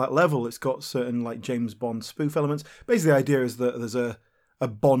works on that level. It's got certain like James Bond spoof elements. Basically, the idea is that there's a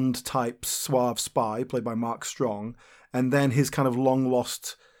Bond type suave spy played by Mark Strong, and then his kind of long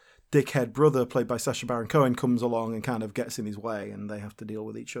lost dickhead brother played by Sacha Baron Cohen comes along and kind of gets in his way, and they have to deal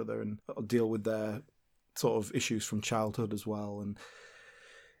with each other and deal with their sort of issues from childhood as well. And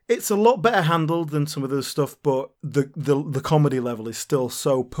it's a lot better handled than some of the stuff, but the comedy level is still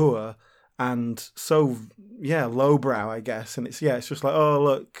so poor and so lowbrow, I guess. And it's just like, oh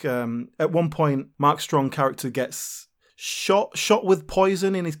look, at one point Mark Strong character gets shot with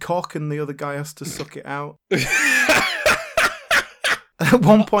poison in his cock, and the other guy has to suck it out. At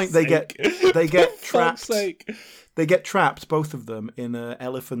one point they get trapped. They get trapped, both of them, in an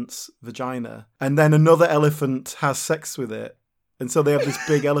elephant's vagina, and then another elephant has sex with it. And so they have this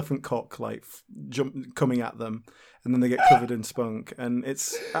big elephant cock like coming at them, and then they get covered in spunk, and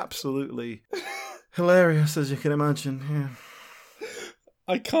it's absolutely hilarious, as you can imagine. Yeah.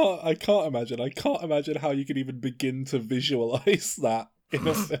 I can't imagine. I can't imagine how you can even begin to visualize that in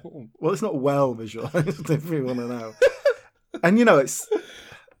a film. Well, it's not well visualized, if you want to know. And you know, it's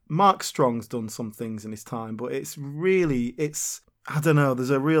Mark Strong's done some things in his time, but it's I don't know.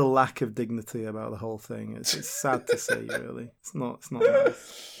 There's a real lack of dignity about the whole thing. It's sad to see, really. It's not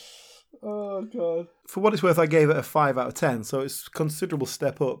nice. Oh god! For what it's worth, I gave it a 5 out of 10, so it's a considerable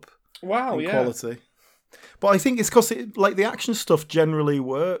step up. Wow, in quality. But I think it's because the action stuff generally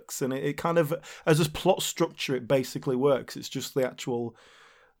works, and it kind of, as a plot structure, it basically works. It's just the actual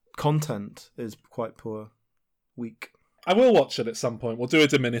content is quite poor, weak. I will watch it at some point. We'll do a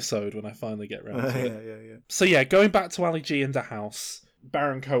Diminisode when I finally get around to it. Yeah. So yeah, going back to Ali G and the House,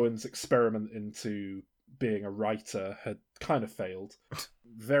 Baron Cohen's experiment into being a writer had kind of failed.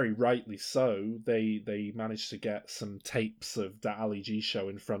 Very rightly so. They managed to get some tapes of the Ali G show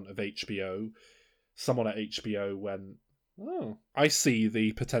in front of HBO. Someone at HBO went, oh, I see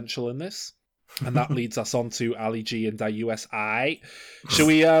the potential in this. And that leads us on to Ali G and the USI.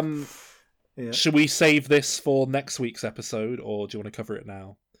 Should we save this for next week's episode, or do you want to cover it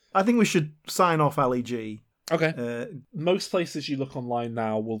now? I think we should sign off Ali G. Okay. Most places you look online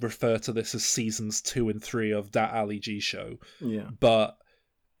now will refer to this as seasons 2 and 3 of that Ali G show. Yeah. But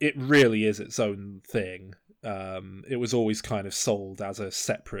it really is its own thing. It was always kind of sold as a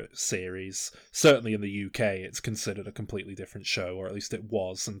separate series. Certainly in the UK, it's considered a completely different show, or at least it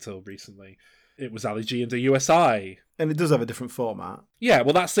was until recently. It was Ali G and the USI. And it does have a different format. Yeah,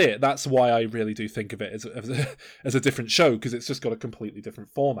 well, that's it. That's why I really do think of it as a different show, because it's just got a completely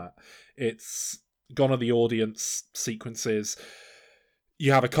different format. It's gone on the audience sequences.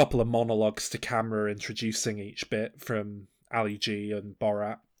 You have a couple of monologues to camera introducing each bit from Ali G and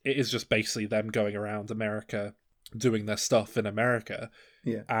Borat. It is just basically them going around America, doing their stuff in America.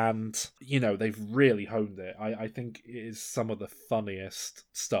 Yeah. And, you know, they've really honed it. I think it is some of the funniest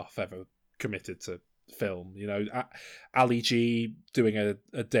stuff ever committed to film. You know, Ali G doing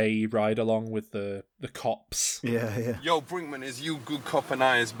a day ride along with the cops. Yeah. Yo, Brinkman, is you good cop and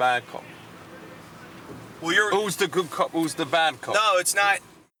I is bad cop? Well, who's the good cop, who's the bad cop? No, it's not.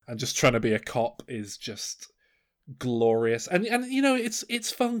 And just trying to be a cop is just glorious. And you know,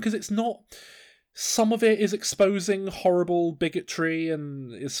 it's fun because it's not... Some of it is exposing horrible bigotry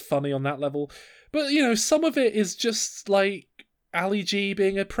and is funny on that level. But, you know, some of it is just, like, Ali G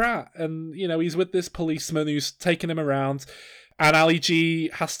being a prat. And, you know, he's with this policeman who's taking him around. And Ali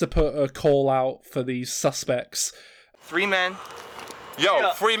G has to put a call out for these suspects. 3 men.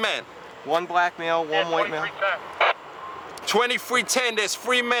 Yo, 3 men. 1 black male, 1 white male. 2310, there's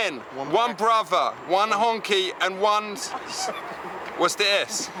 3 men. 1 brother, 1 honky, and 1... What's the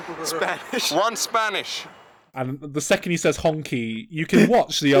S? Spanish. 1 Spanish. And the second he says honky, you can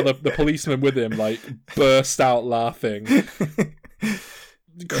watch the policeman with him, like, burst out laughing.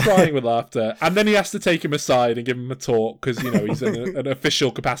 Crying with laughter. And then he has to take him aside and give him a talk, because, you know, he's in an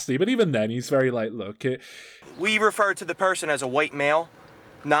official capacity. But even then, he's very like, look... We refer to the person as a white male,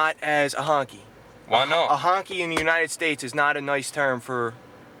 not as a honky. Why not? A honky in the United States is not a nice term for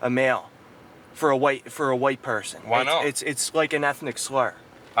a male, for a white person. Why not? It's like an ethnic slur.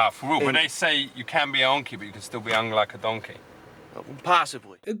 Ah, for real. But they say you can be a honky, but you can still be hung like a donkey.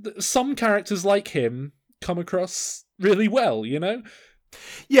 Possibly. Some characters like him come across really well, you know?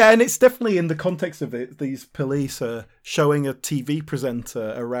 Yeah, and it's definitely in the context of it. These police are showing a TV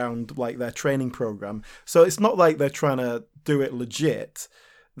presenter around like their training program. So it's not like they're trying to do it legit.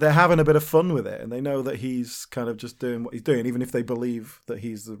 They're having a bit of fun with it, and they know that he's kind of just doing what he's doing, even if they believe that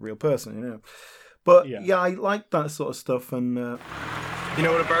he's the real person, you know. But yeah I like that sort of stuff. And you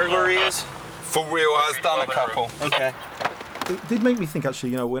know what a burglary is? For real, I've done a couple. Okay. It did make me think, actually,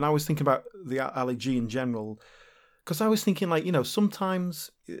 you know, when I was thinking about the Ali G in general, because I was thinking, like, you know,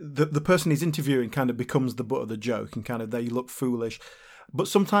 sometimes the person he's interviewing kind of becomes the butt of the joke, and kind of they look foolish. But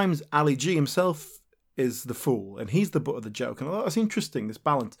sometimes Ali G himself is the fool, and he's the butt of the joke. And I thought that's interesting, this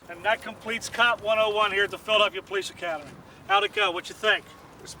balance. And that completes Cop 101 here at the Philadelphia Police Academy. How'd it go? What you think?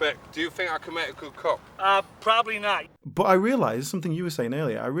 Respect. Do you think I can make a good cop? Probably not. But I realised, something you were saying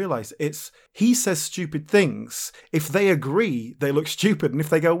earlier, I realised he says stupid things. If they agree, they look stupid. And if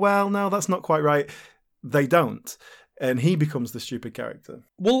they go, well, no, that's not quite right, they don't. And he becomes the stupid character.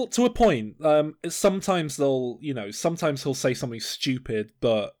 Well, to a point. Sometimes he'll say something stupid,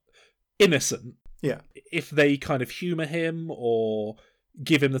 but innocent. Yeah. If they kind of humour him or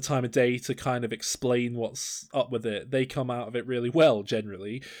give him the time of day to kind of explain what's up with it, they come out of it really well,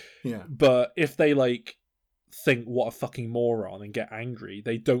 generally. Yeah. But if they, like, think, what a fucking moron, and get angry,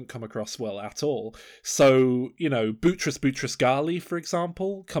 they don't come across well at all. So, you know, Boutros Ghali, for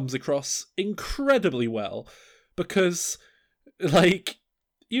example, comes across incredibly well because, like,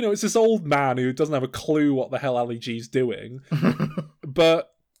 you know, it's this old man who doesn't have a clue what the hell Ali G's doing. But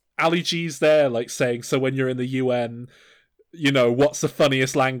Ali G's there, like, saying, so when you're in the UN, you know, what's the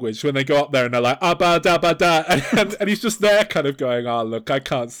funniest language? When they go up there and they're like, abba da ba da, and he's just there kind of going, oh, look, I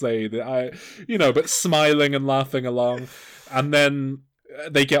can't say that, but smiling and laughing along. And then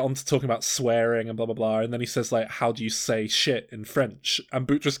they get on to talking about swearing and blah, blah, blah. And then he says, like, how do you say shit in French? And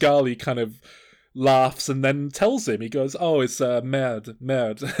Boutros Ghali kind of laughs and then tells him, he goes, oh, it's merde,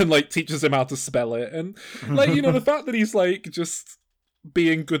 and, like, teaches him how to spell it. And, like, you know, the fact that he's, like, just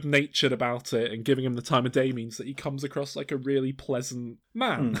being good-natured about it and giving him the time of day means that he comes across like a really pleasant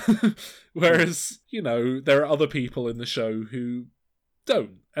man. Whereas, you know, there are other people in the show who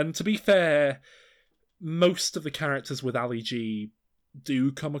don't. And to be fair, most of the characters with Ali G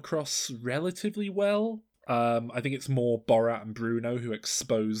do come across relatively well. I think it's more Borat and Bruno who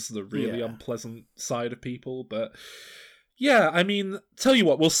expose the really unpleasant side of people, but yeah, I mean, tell you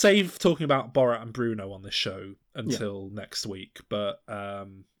what, we'll save talking about Borat and Bruno on this show until next week. But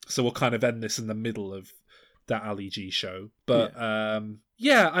so we'll kind of end this in the middle of that Ali G show. But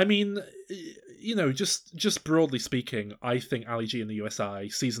I mean, you know, just broadly speaking, I think Ali G and the USI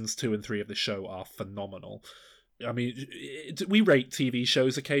seasons 2 and 3 of the show are phenomenal. I mean, we rate TV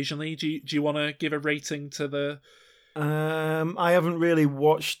shows occasionally. Do you want to give a rating to the? I haven't really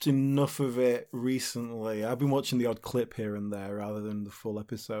watched enough of it recently. I've been watching the odd clip here and there rather than the full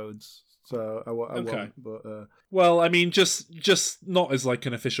episodes. So I won't. But well, I mean, just not as like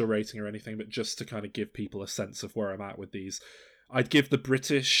an official rating or anything, but just to kind of give people a sense of where I'm at with these. I'd give the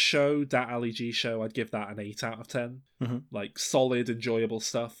British show, that Ali G show, I'd give that an 8 out of 10. Mm-hmm. Like, solid, enjoyable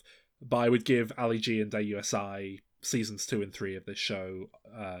stuff. But I would give Ali G and USI seasons 2 and 3 of this show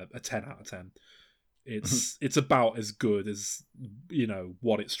a 10 out of 10. It's about as good as, you know,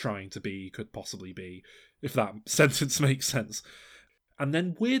 what it's trying to be could possibly be, if that sentence makes sense. And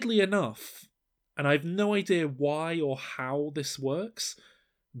then, weirdly enough, and I have no idea why or how this works,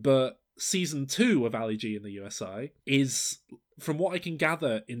 but season 2 of Ali G and the USI is, from what I can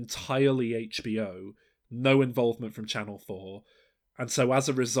gather, entirely HBO, no involvement from Channel 4. And so as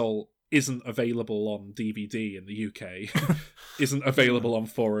a result, isn't available on DVD in the UK, isn't available on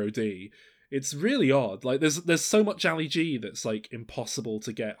 4OD. It's really odd. Like there's so much Ali G that's like impossible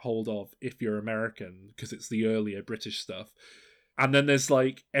to get hold of if you're American because it's the earlier British stuff. And then there's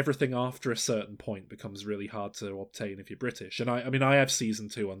like everything after a certain point becomes really hard to obtain if you're British. And I mean I have season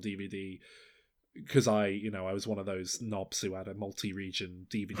 2 on DVD because I was one of those knobs who had a multi-region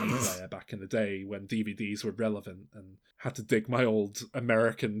DVD player back in the day when DVDs were relevant and had to dig my old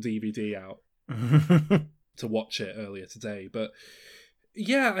American DVD out to watch it earlier today. But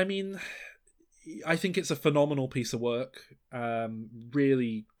yeah, I mean, I think it's a phenomenal piece of work.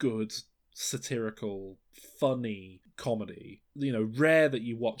 Really good, satirical, funny comedy. Rare that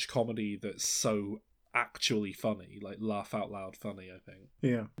you watch comedy that's so actually funny, like laugh out loud funny, I think.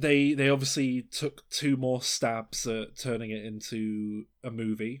 Yeah. They obviously took 2 more stabs at turning it into a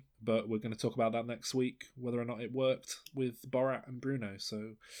movie, but we're going to talk about that next week, whether or not it worked with Borat and Bruno.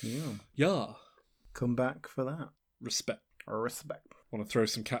 So, yeah. Come back for that. Respect. Want to throw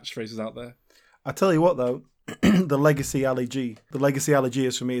some catchphrases out there? I tell you what, though, the legacy Ali G. The legacy Ali G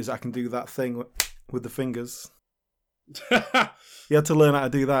is for me is I can do that thing with the fingers. You had to learn how to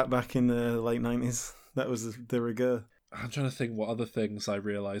do that back in the late 90s. That was the rigueur. I'm trying to think what other things I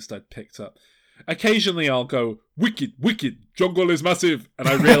realised I'd picked up. Occasionally I'll go, wicked, jungle is massive. And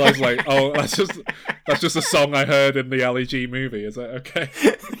I realise like, oh, that's just a song I heard in the Ali G movie. Is that okay?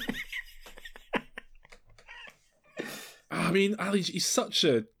 I mean, Ali G, he's such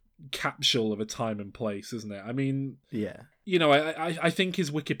a capsule of a time and place, isn't it? I mean, yeah. I think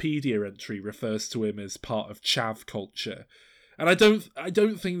his Wikipedia entry refers to him as part of chav culture. And I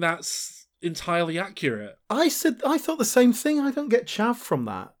don't think that's entirely accurate. I thought the same thing. I don't get chav from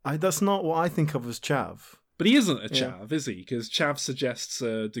that. That's not what I think of as chav. But he isn't a chav, is he? Because chav suggests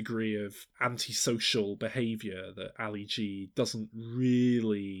a degree of antisocial behaviour that Ali G doesn't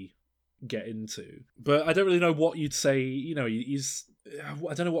really get into. But I don't really know what you'd say.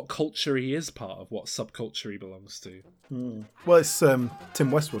 I don't know what culture he is part of, what subculture he belongs to. Well, it's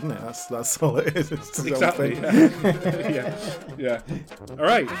Tim Westwood, isn't it? That's all it is. It's exactly. Yeah. All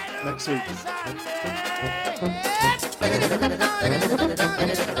right, next week.